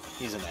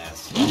 he's an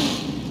ass.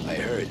 I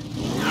heard.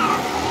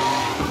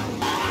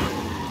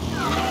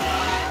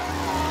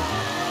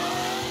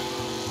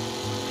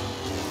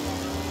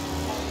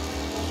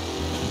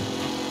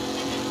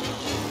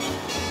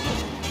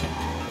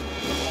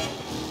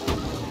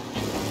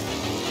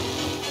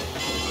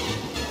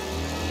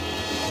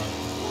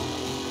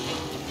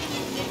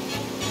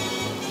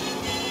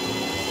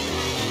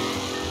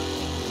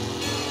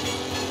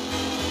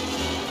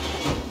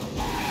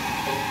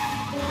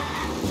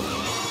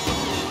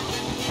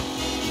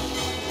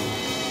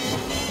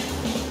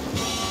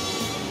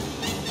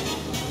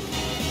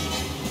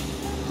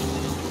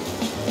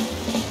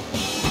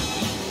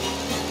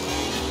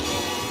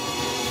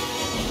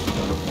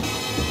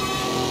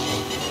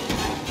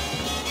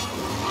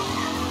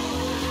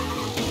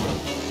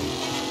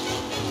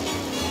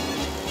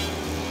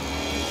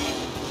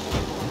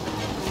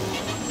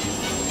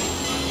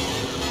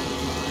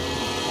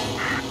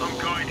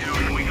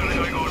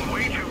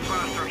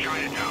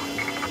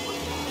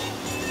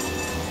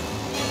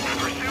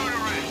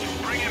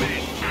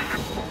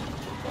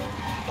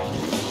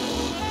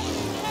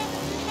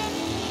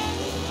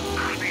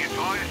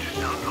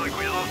 like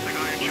we lost the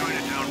guy in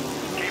Chinatown.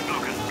 Keep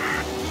looking.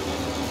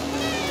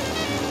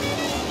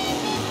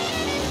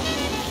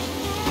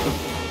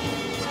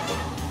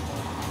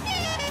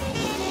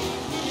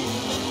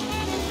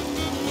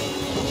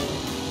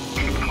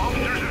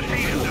 Officers are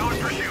stationed now in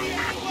pursuit.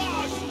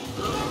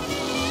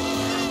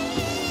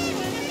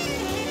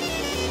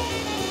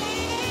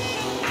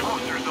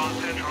 Officers on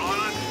Central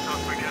Island.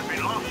 Suspect has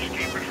been lost.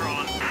 Keep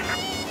patrolling.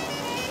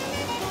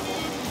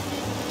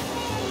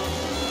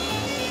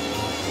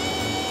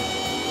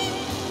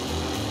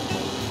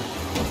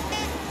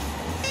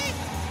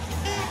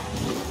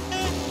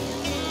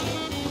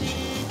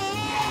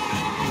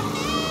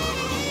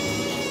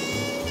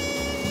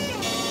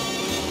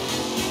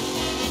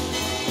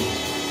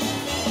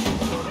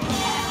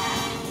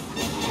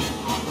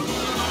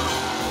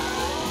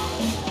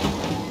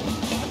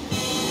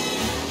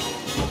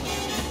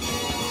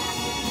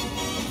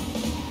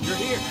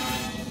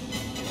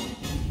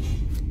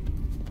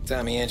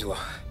 Tommy Angelo.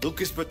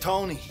 Lucas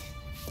Bertone.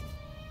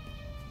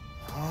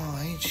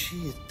 Oh, ain't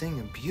she a thing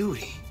of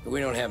beauty? We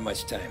don't have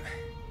much time.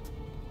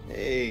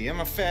 Hey,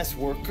 I'm a fast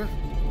worker.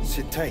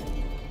 Sit tight.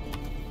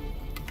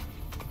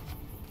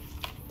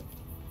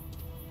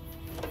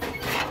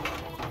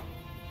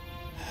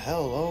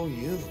 Hello,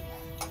 you.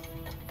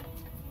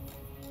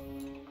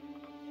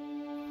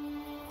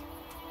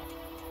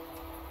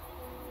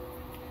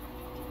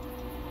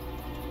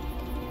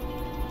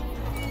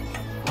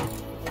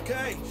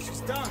 Okay,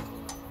 she's done.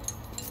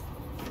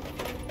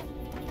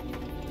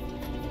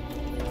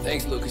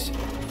 Thanks, Lucas.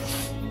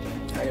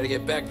 I gotta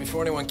get back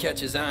before anyone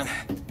catches on.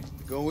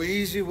 Go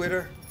easy with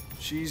her.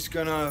 She's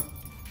gonna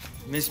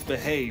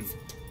misbehave.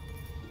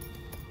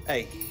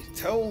 Hey,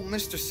 tell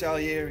Mr.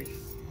 Salieri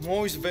I'm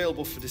always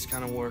available for this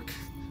kind of work.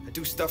 I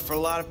do stuff for a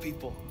lot of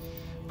people,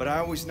 but I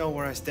always know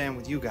where I stand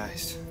with you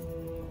guys.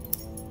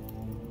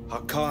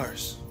 Hot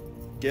cars,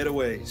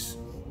 getaways,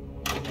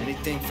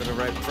 anything for the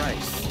right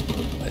price.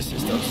 Let's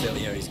just hope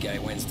Salieri's guy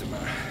wins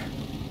tomorrow.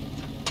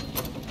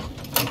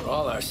 For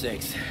all our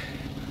sakes.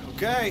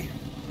 Okay.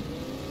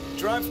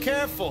 Drive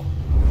careful.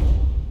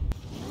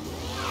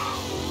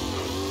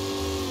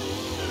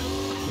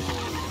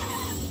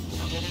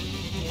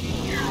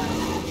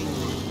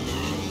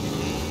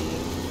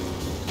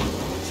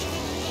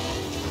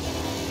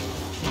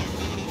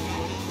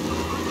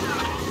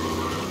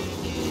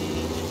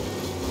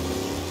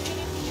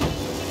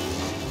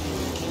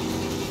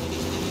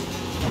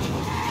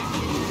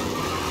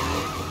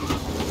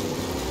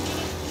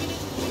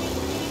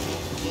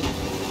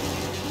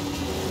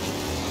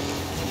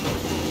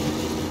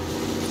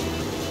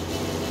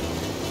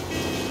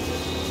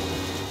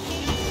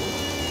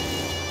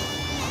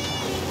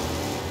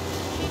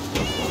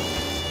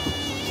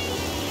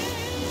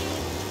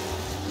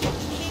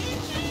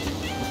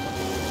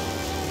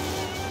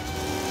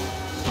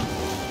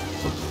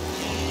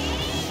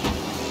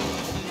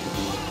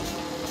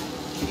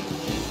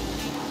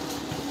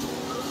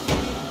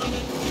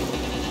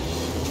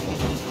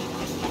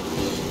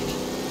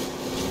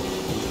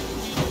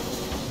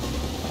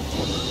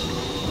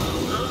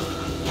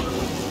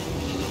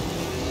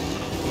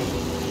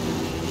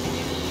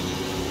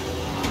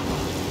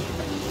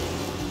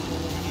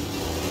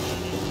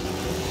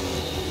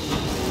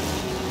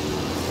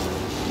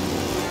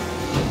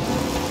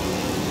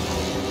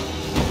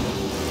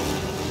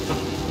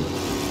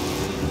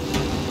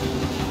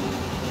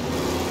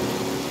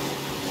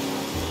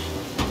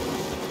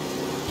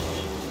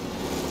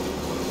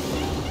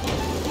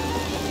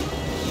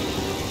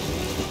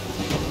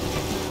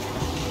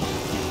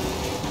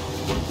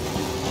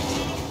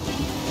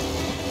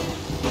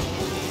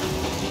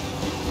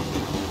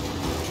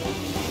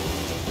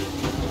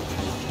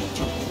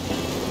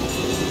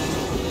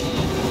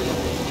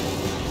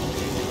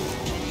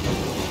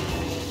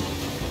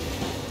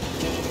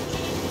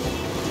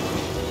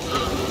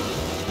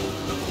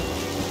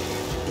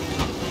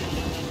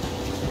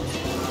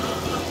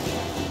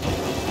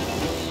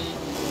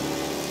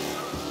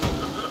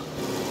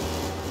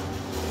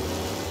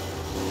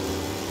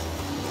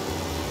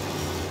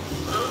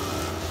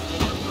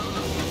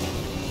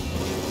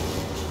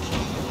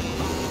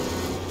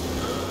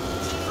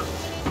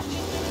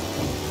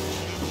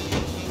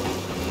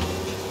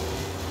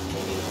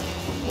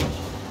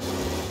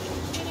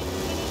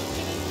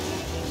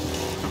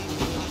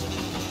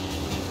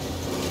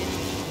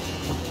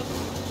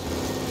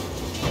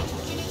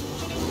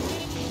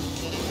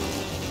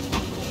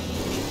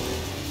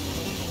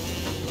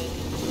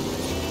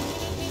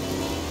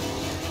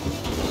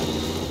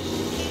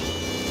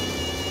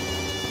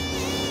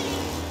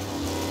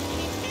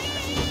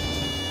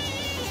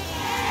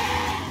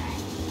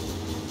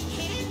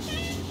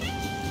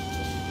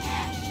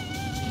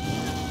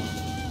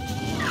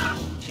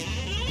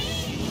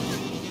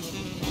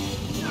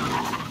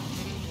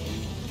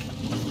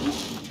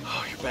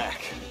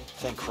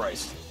 Thank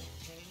Christ.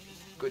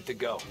 Good to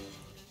go.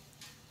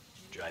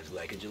 Drives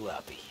like a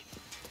jalopy.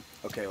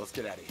 Okay, let's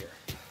get out of here.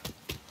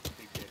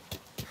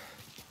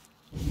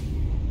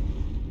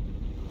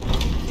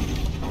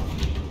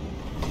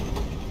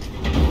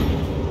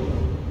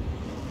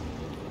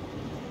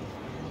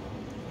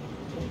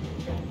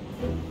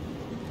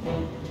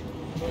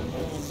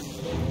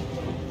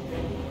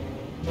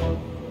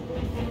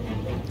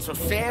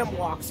 So Sam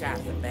walks out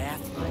of the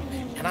bathroom,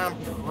 and I'm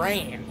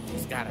praying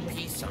he's got a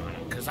piece on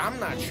him, because I'm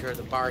not sure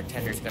the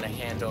bartender's gonna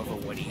hand over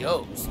what he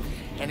owes.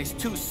 And his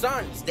two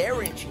sons,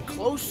 they're inching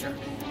closer.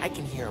 I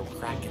can hear them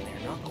cracking their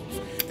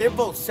knuckles. They're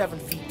both 7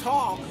 feet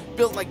tall,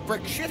 built like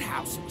brick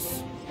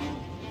shithouses.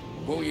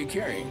 What were you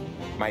carrying?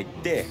 My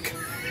dick.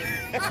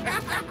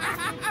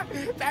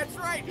 That's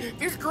right.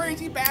 This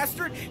crazy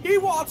bastard, he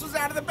waltzes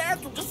out of the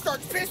bathroom, just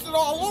starts pissing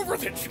all over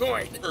the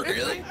joint.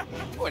 Really?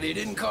 What, he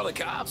didn't call the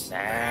cops?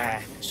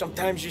 Nah,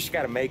 sometimes you just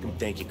gotta make them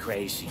think you're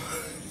crazy.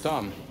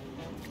 Tom,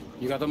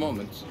 you got a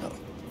moment? Oh.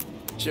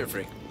 Sure,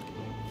 Frank.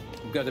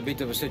 We've got a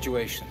bit of a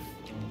situation.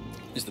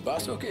 Is the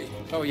boss okay?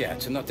 Oh, yeah,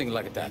 it's nothing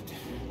like that.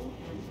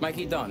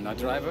 Mikey Dunn, our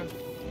driver.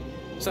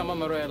 Some of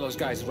Morello's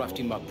guys roughed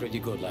him up pretty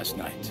good last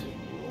night.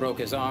 Broke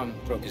his arm,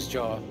 broke his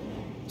jaw.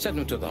 Sent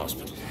him to the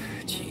hospital.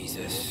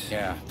 Jesus.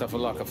 Yeah, tough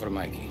luck for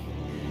Mikey.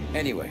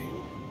 Anyway,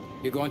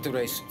 you're going to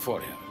race for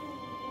him.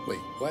 Wait,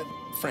 what?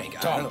 Frank,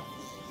 I Tom, don't know.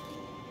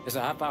 it's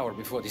a half hour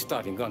before the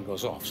starting gun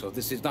goes off, so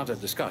this is not a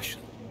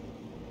discussion.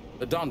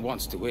 The Don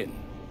wants to win,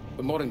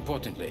 but more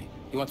importantly,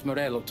 he wants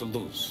Morello to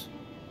lose.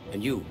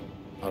 And you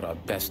are our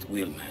best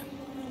wheelman.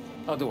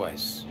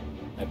 Otherwise,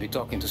 I'd be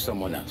talking to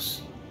someone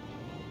else.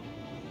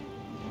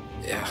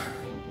 Yeah.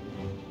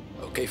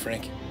 Okay,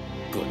 Frank.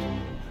 Good.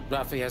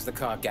 Rafi has the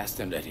car gassed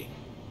and ready.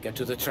 Get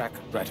to the track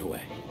right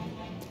away.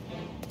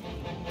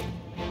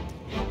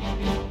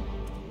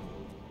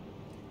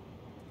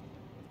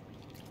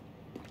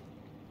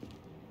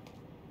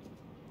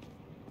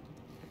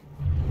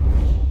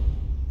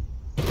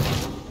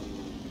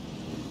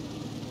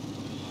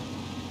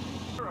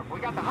 We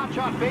got the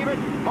hotshot favorite,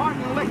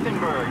 Martin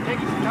Lichtenberg,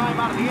 taking some time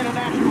out of the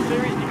International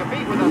Series to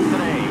compete with us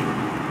today.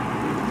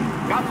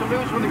 Got some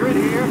news from the grid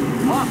here.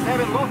 Lost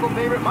Heaven local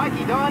favorite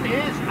Mikey Dunn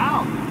is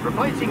out.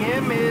 Replacing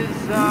him is,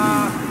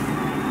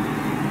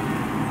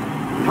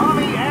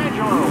 Tommy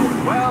Angelo.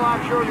 Well,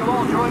 I'm sure you'll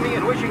all join me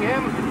in wishing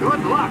him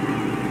good luck.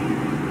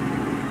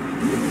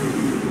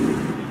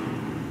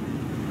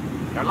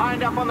 They're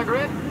lined up on the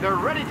grid. They're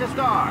ready to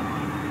start.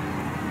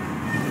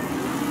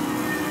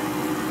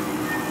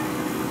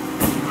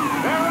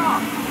 They're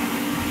off.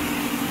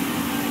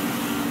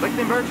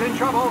 Lichtenberg's in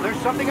trouble. There's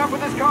something up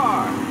with his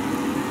car.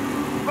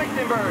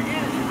 Lichtenberg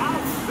is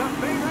out. The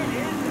favorite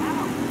is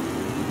out.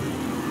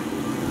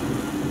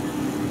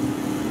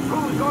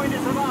 Who's going to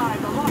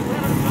survive? The Lost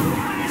Heaven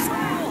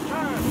final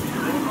turn.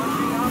 They're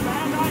pushing up,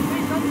 and I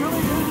think they're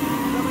really good.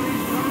 Some of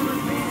these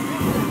drivers being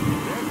distant.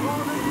 There's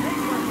more than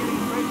paper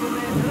getting straight in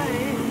there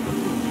today.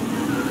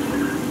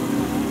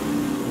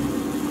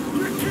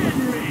 You're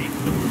kidding me.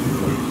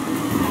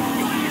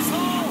 You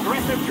asshole!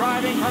 Aggressive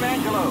driving from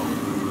Angelo.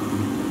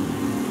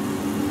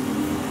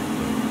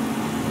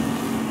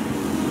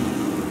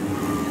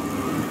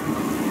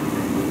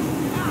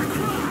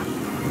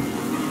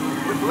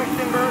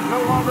 Lichtenberg no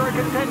longer a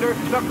contender.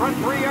 The front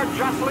three are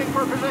jostling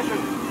for position.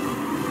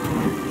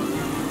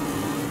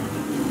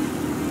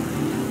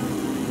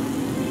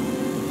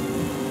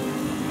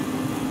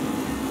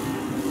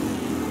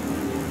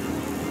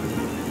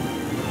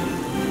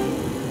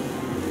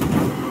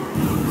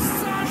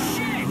 So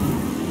shit!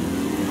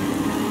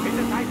 It's a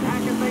tight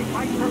pack as they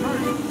fight for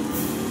first.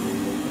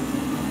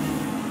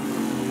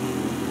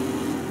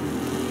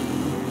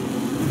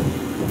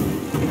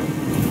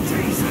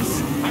 Jesus!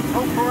 Let's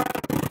hope for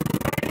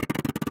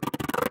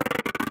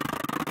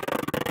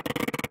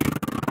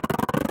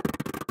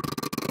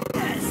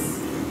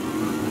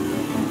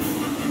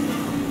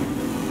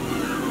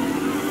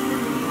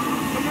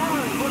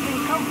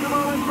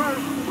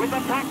with the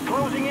pack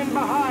closing in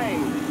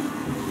behind.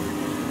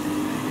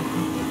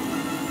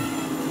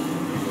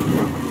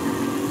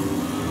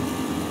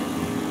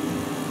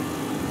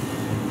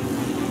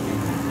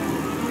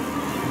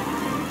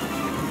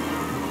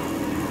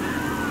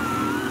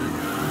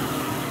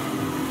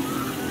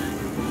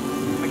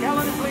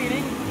 McKellen is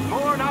leading.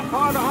 Moore not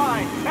far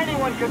behind.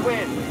 Anyone could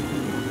win.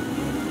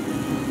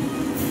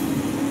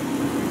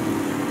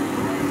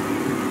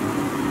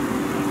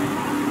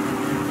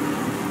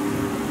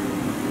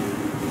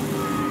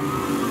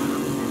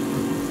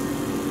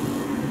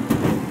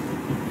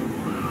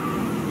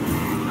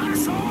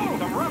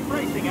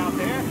 Out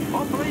there.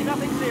 Hopefully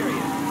nothing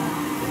serious.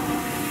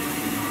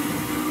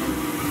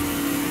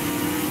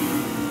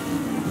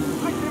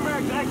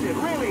 Lichtenberg's exit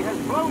really has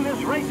blown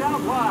this race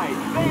out wide.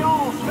 They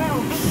all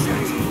smell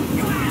victory.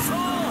 You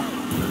asshole!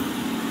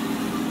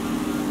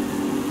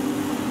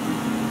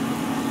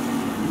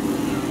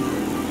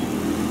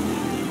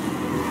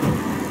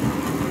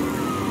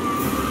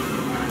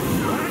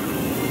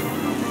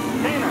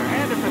 Taylor,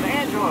 Anderson,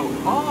 Angelo,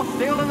 all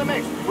still in the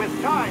mix,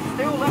 with time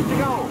still left to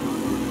go.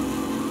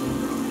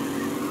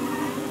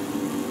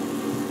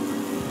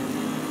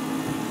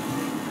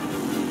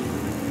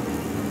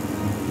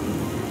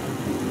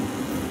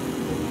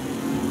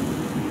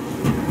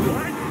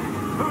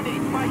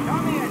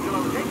 Tommy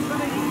Angelo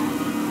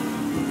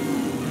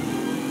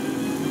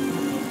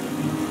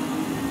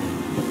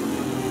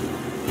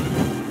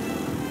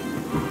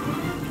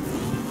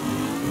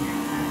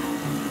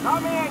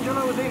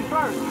Angelo's in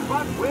first,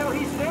 but will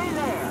he stay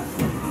there?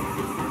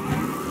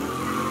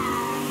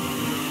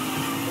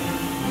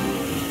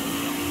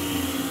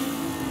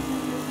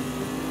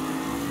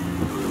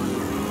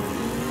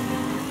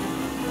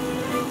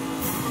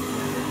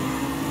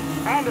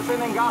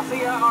 Anderson and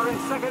Garcia are in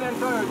second and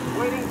third,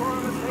 waiting for a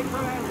mistake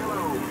from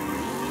Angelo.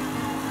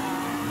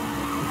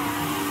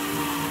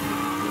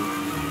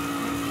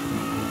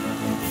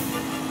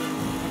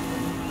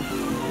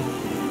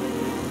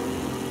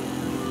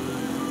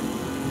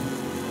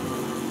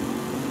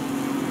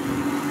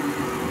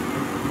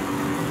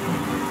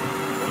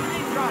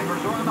 The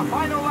drivers are on the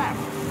final lap.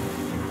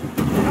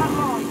 Not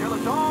long till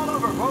it's all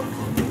over, folks.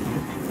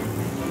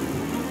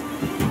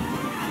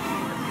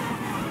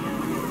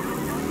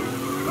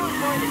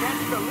 Going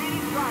against the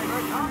leading driver,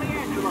 Tommy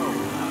Angelo.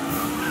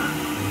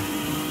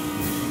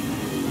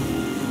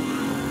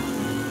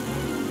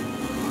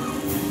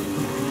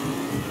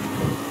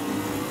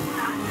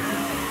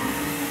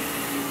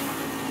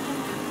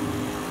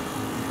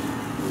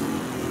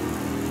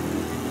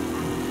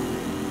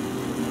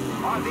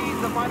 Are these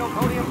the final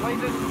podium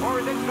places, or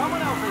is it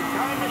someone else's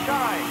time to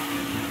shine?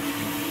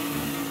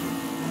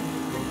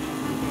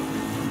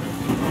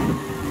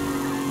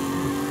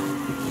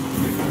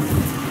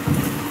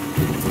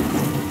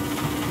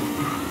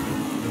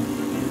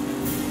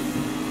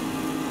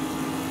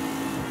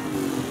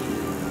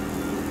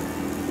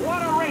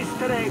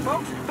 Today,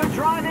 folks, the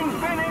driving's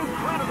been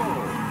incredible.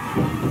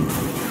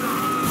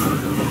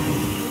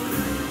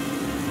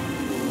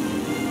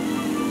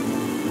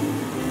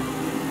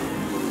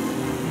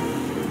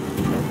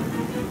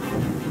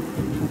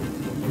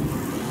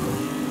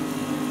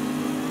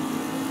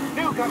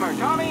 Newcomer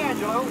Tommy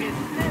Angelo is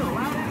still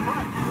out in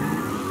front.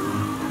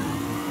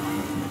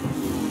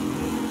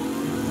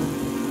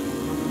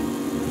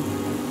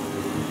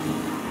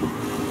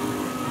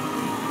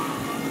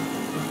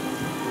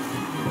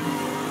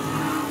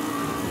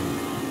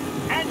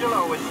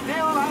 Angelo is still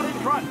out in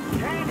front.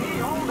 Can he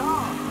hold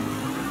on?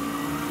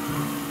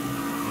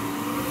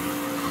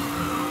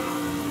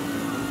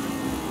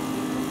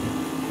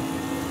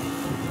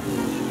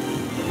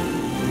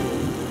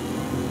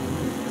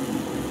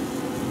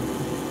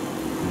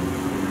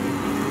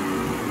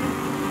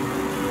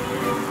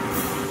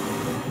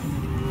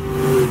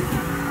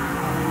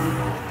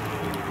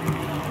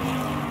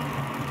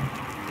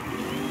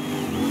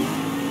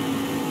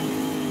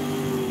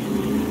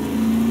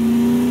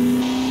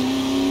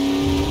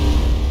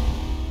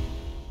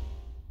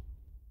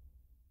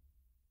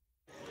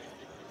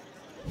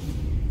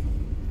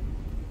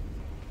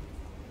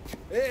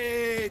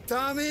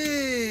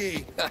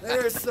 Tommy!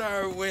 There's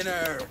our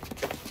winner.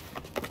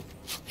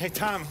 Hey,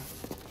 Tom.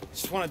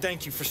 Just want to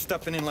thank you for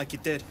stepping in like you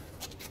did.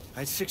 I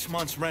had 6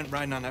 months rent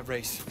riding on that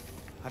race.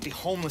 I'd be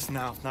homeless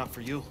now if not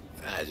for you.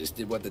 I just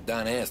did what the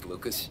Don asked,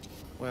 Lucas.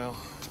 Well,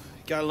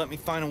 you gotta let me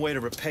find a way to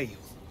repay you.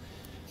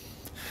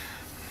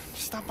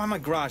 Stop by my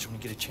garage when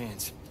you get a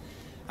chance.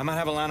 I might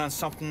have a line on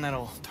something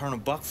that'll turn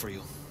 $1 for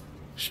you.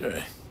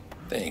 Sure.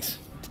 Thanks.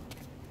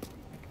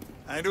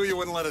 I knew you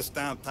wouldn't let us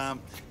down, Tom.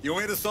 You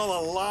made us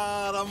all a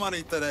lot of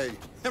money today.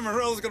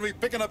 Emerald's gonna be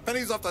picking up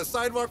pennies off the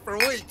sidewalk for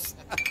weeks.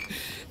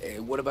 Hey,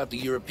 what about the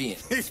European?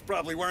 He's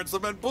probably wearing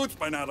cement boots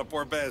by now, the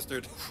poor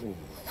bastard.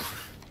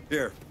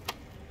 Here.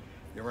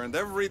 You earned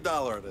every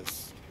dollar of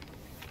this.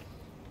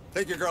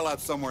 Take your girl out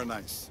somewhere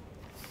nice.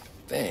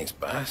 Thanks,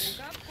 boss.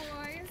 What's up,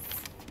 boys?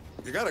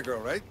 You got a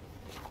girl, right?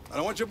 I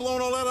don't want you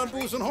blowing all that on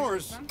booze and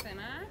whores. Something,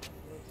 huh?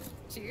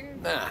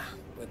 Cheers. Nah,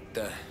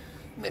 but,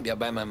 maybe I'll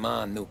buy my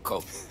mom a new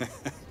coat.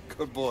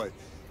 Good boy.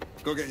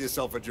 Go get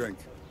yourself a drink.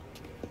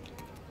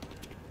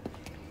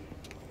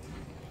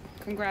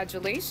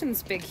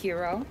 Congratulations, big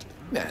hero.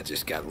 Nah, I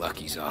just got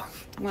lucky's all.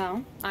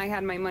 Well, I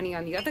had my money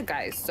on the other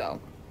guys,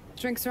 so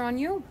drinks are on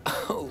you.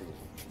 Oh.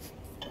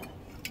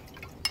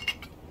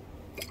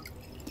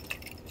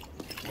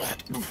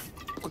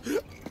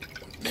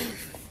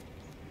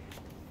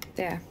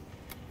 There.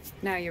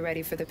 Now you're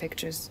ready for the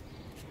pictures.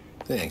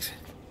 Thanks.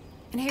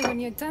 And hey, when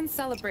you're done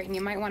celebrating,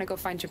 you might want to go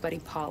find your buddy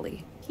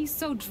Paulie. He's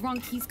so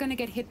drunk, he's gonna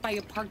get hit by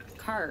a parked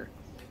car.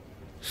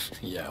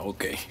 Yeah,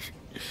 okay.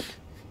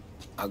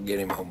 I'll get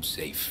him home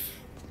safe.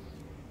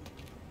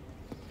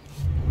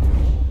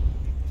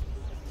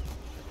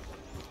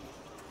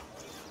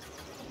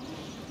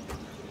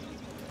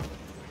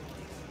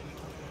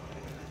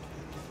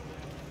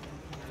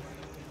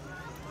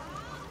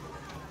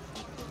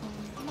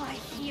 My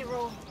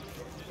hero.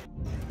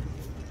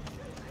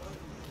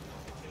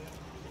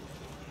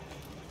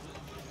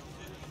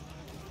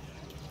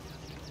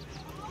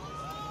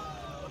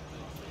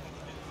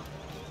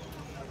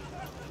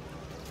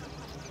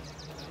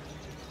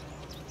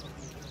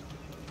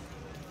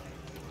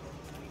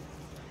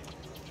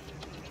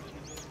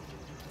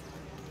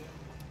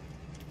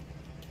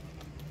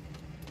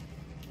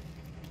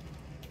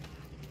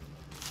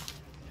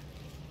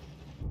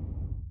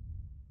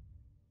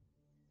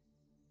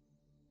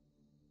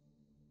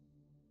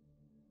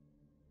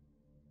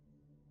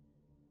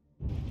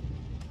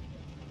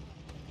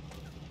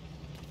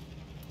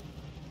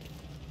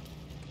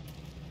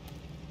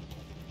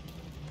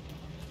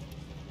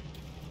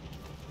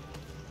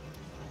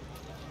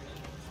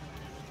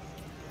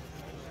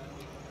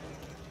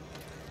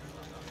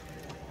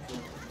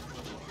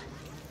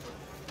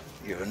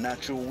 You're a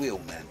natural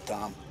wheelman,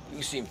 Tom.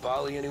 You seen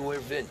Paulie anywhere,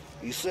 Vin?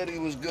 He said he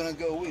was gonna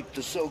go eat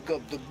to soak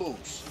up the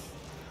booze.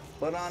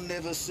 But I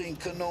never seen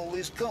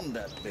cannolis come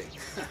that big.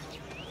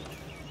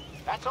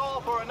 That's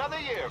all for another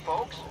year,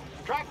 folks.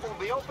 Track will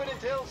be open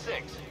until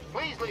 6.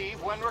 Please leave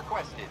when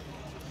requested.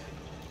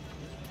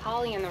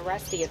 Paulie and the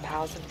rest of your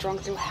pals have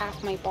drunk through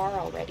half my bar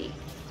already.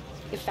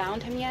 You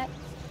found him yet?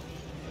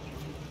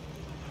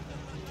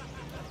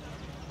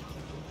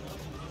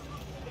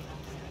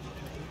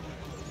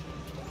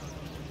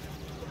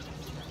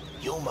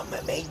 You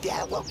made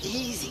that look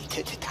easy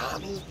to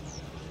Tommy.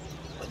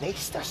 When they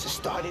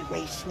started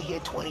racing here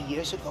 20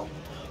 years ago,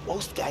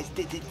 most guys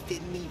didn't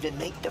even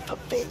make the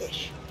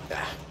finish.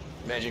 Ah,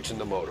 magic's in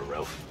the motor,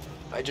 Ralph.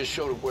 I just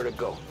showed him where to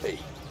go. Hey,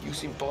 you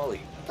seen Paulie?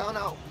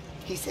 No.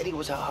 He said he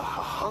was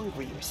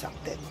hungry or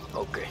something.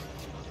 Okay.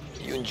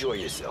 You enjoy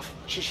yourself.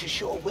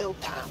 Sure will,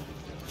 Tom.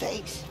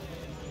 Thanks.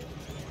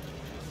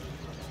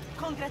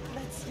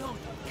 Congratulations,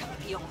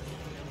 campione.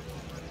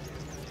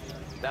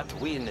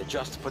 That win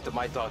just put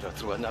my daughter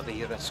through another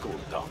year at school,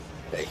 Tom.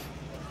 Hey,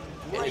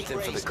 anything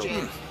for the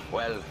cookie.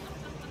 Well,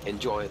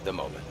 enjoy the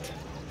moment.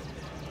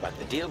 But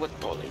deal with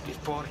Paulie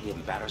before he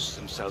embarrasses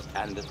himself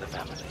and the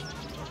family.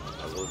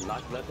 I will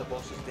not let the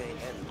boss's day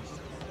end.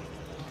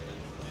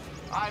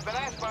 I've been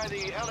asked by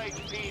the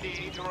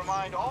LHPD to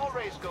remind all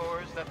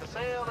racegoers that the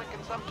sale and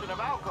consumption of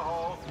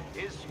alcohol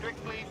is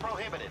strictly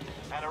prohibited.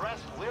 An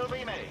arrest will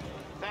be made.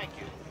 Thank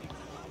you.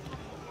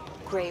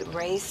 Great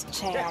race,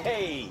 champ.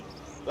 Hey!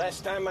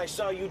 Last time I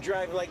saw you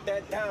drive like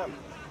that, Tom,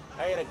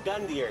 I had a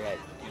gun to your head.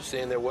 You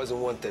saying there wasn't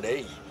one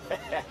today?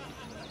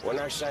 When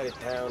our side of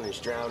town is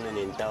drowning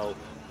in dough,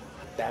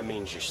 that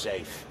means you're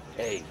safe.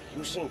 Hey,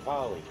 you seen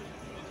Paulie?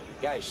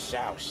 Guy's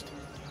soused.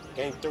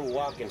 Came through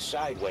walking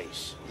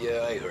sideways.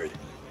 Yeah, I heard.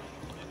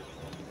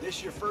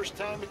 This your first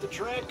time at the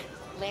track?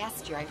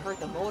 Last year I heard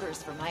the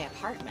motors from my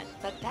apartment,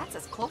 but that's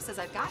as close as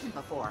I've gotten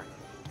before.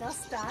 They'll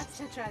start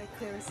to try to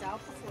clear us out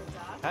before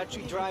dark. How'd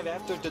you drive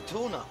after the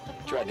tuna?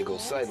 Tried to go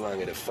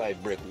sidelong at the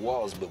 5 brick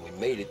walls, but we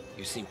made it.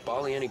 You seen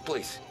Paulie any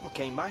place?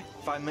 Came by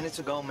 5 minutes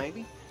ago,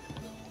 maybe.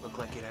 Looked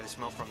like it had a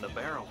smell from the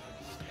barrel.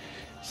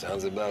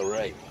 Sounds about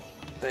right.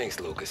 Thanks,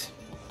 Lucas.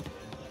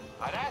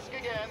 I'd ask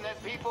again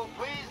that people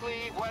please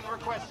leave when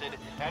requested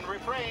and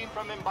refrain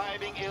from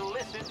imbibing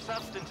illicit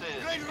substances.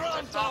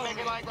 Let's not make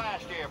it like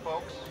last year,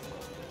 folks.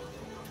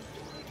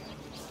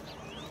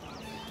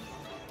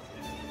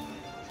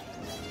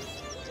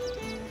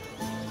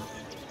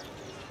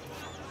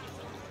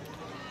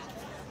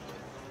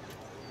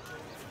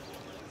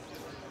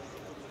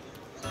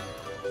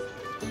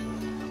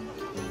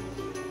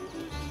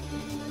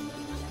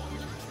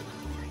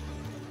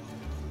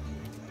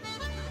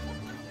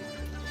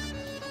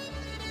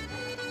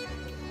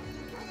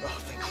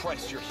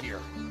 Christ, you're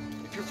here.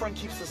 If your friend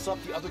keeps this up,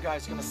 the other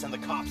guy's gonna send the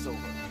cops over.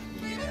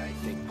 Yeah, I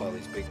think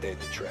Paulie's big day at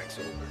the track's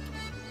over.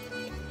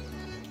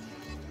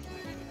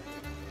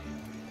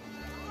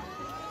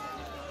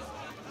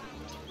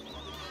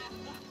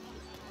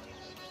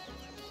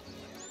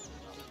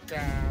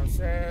 Cow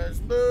says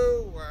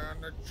boo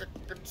and the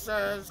chicken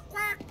says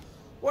quack.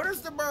 What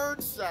does the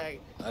bird say?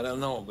 I don't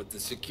know, but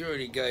the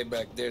security guy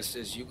back there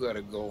says you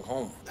gotta go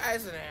home.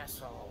 Guy's an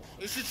asshole.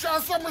 You should show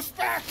some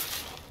respect.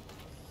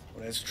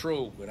 Well, that's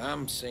true, but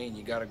I'm saying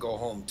you gotta go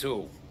home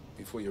too,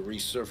 before you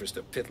resurface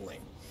the pit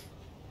lane.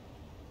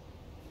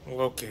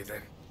 Well, okay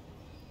then.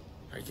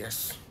 I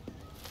guess.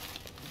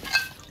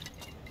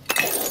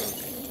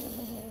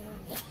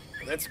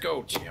 Let's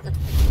go, Jim.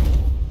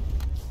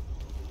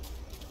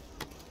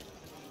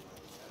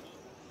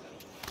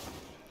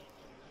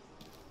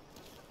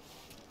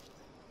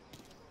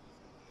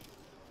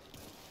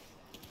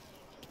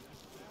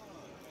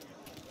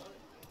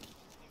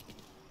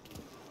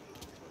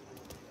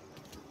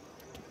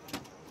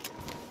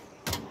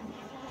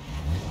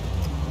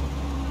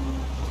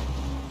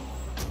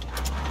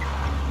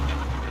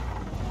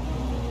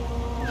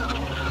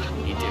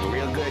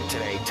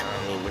 Today,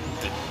 Tommy,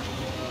 with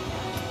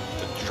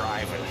the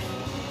driving.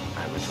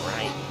 I was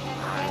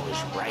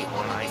right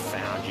when I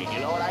found you. You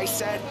know what I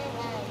said?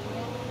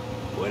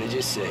 What did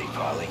you say,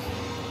 Paulie?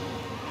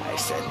 I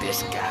said,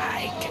 this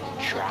guy can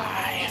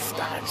drive,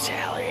 Don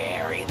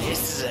Salieri.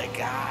 This is a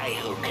guy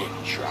who can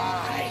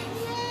drive.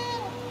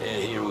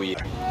 And here we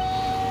are.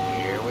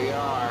 Here we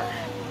are.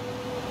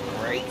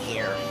 Right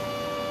here.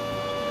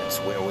 That's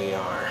where we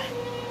are.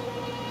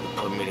 You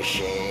put me to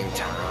shame,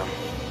 Tom.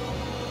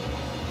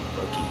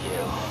 Look at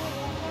you.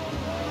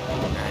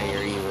 Now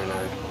you're even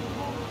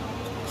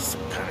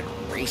some kind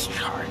of race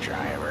car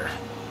driver.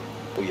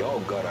 We all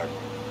got our...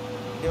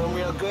 Doing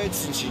real good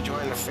since you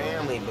joined the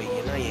family, but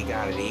you know you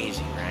got it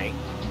easy, right?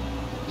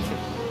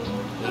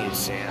 Me and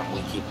Sam,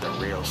 we keep the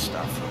real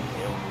stuff from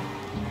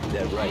you. Is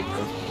that right,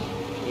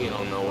 huh? You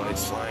don't know what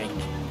it's like.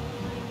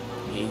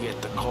 You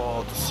get the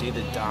call to see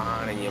the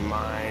Don and your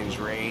mind's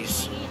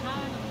race.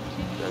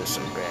 Done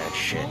some bad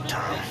shit,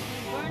 Tom.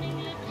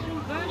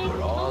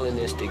 We're all in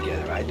this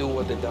together. I do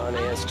what the Don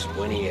asks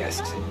when he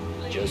asks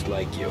it. Just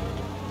like you.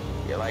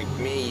 You're like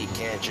me, you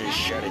can't just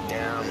shut it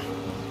down.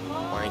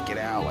 Blank it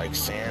out like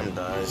Sam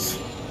does.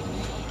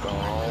 Go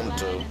home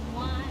to...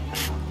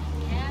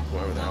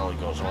 wherever the hell he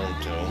goes home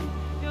to.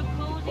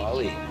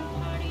 Paulie,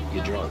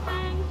 you're drunk.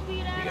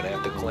 You're gonna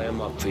have to clam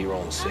up for your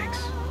own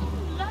sakes.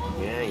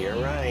 Yeah, you're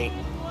right.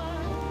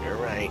 You're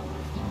right.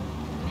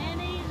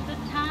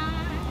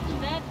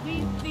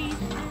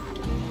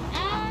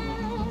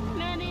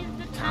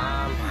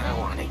 Tom, I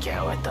want to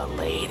get with the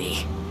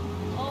lady.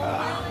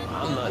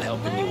 I'm not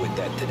helping you with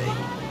that today.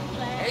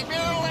 Take me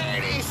to the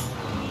ladies!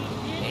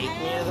 Take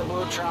me to the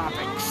Blue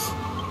Tropics.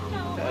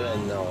 I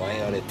don't know.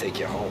 I ought to take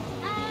you home.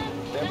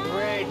 The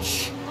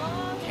bridge.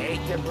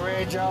 Take the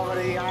bridge over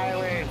to the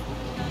island.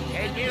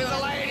 Take me to the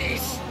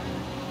ladies.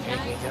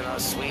 Take me to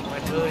those sweet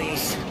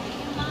patooties.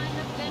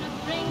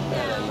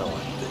 I don't know.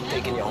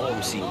 Taking you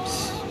home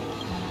seems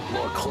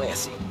more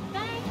classy.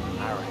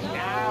 All right,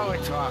 now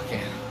we're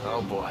talking.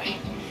 Oh boy.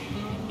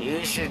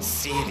 You should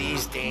see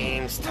these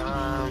dames,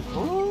 Tom.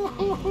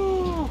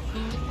 Ooh.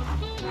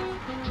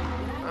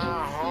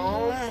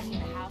 Home?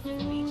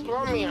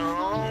 Throw me a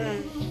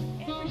home.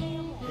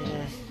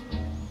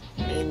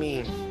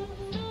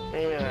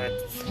 Maybe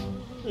that's,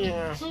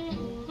 yeah,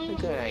 a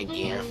good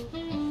idea.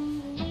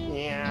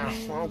 Yeah,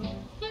 well,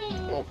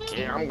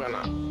 okay, I'm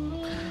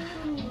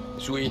gonna...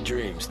 Sweet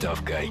dreams,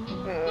 tough guy.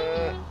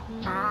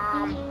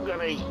 I'm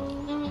gonna...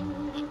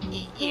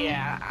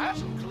 Yeah,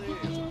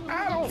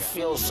 I don't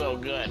feel so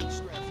good.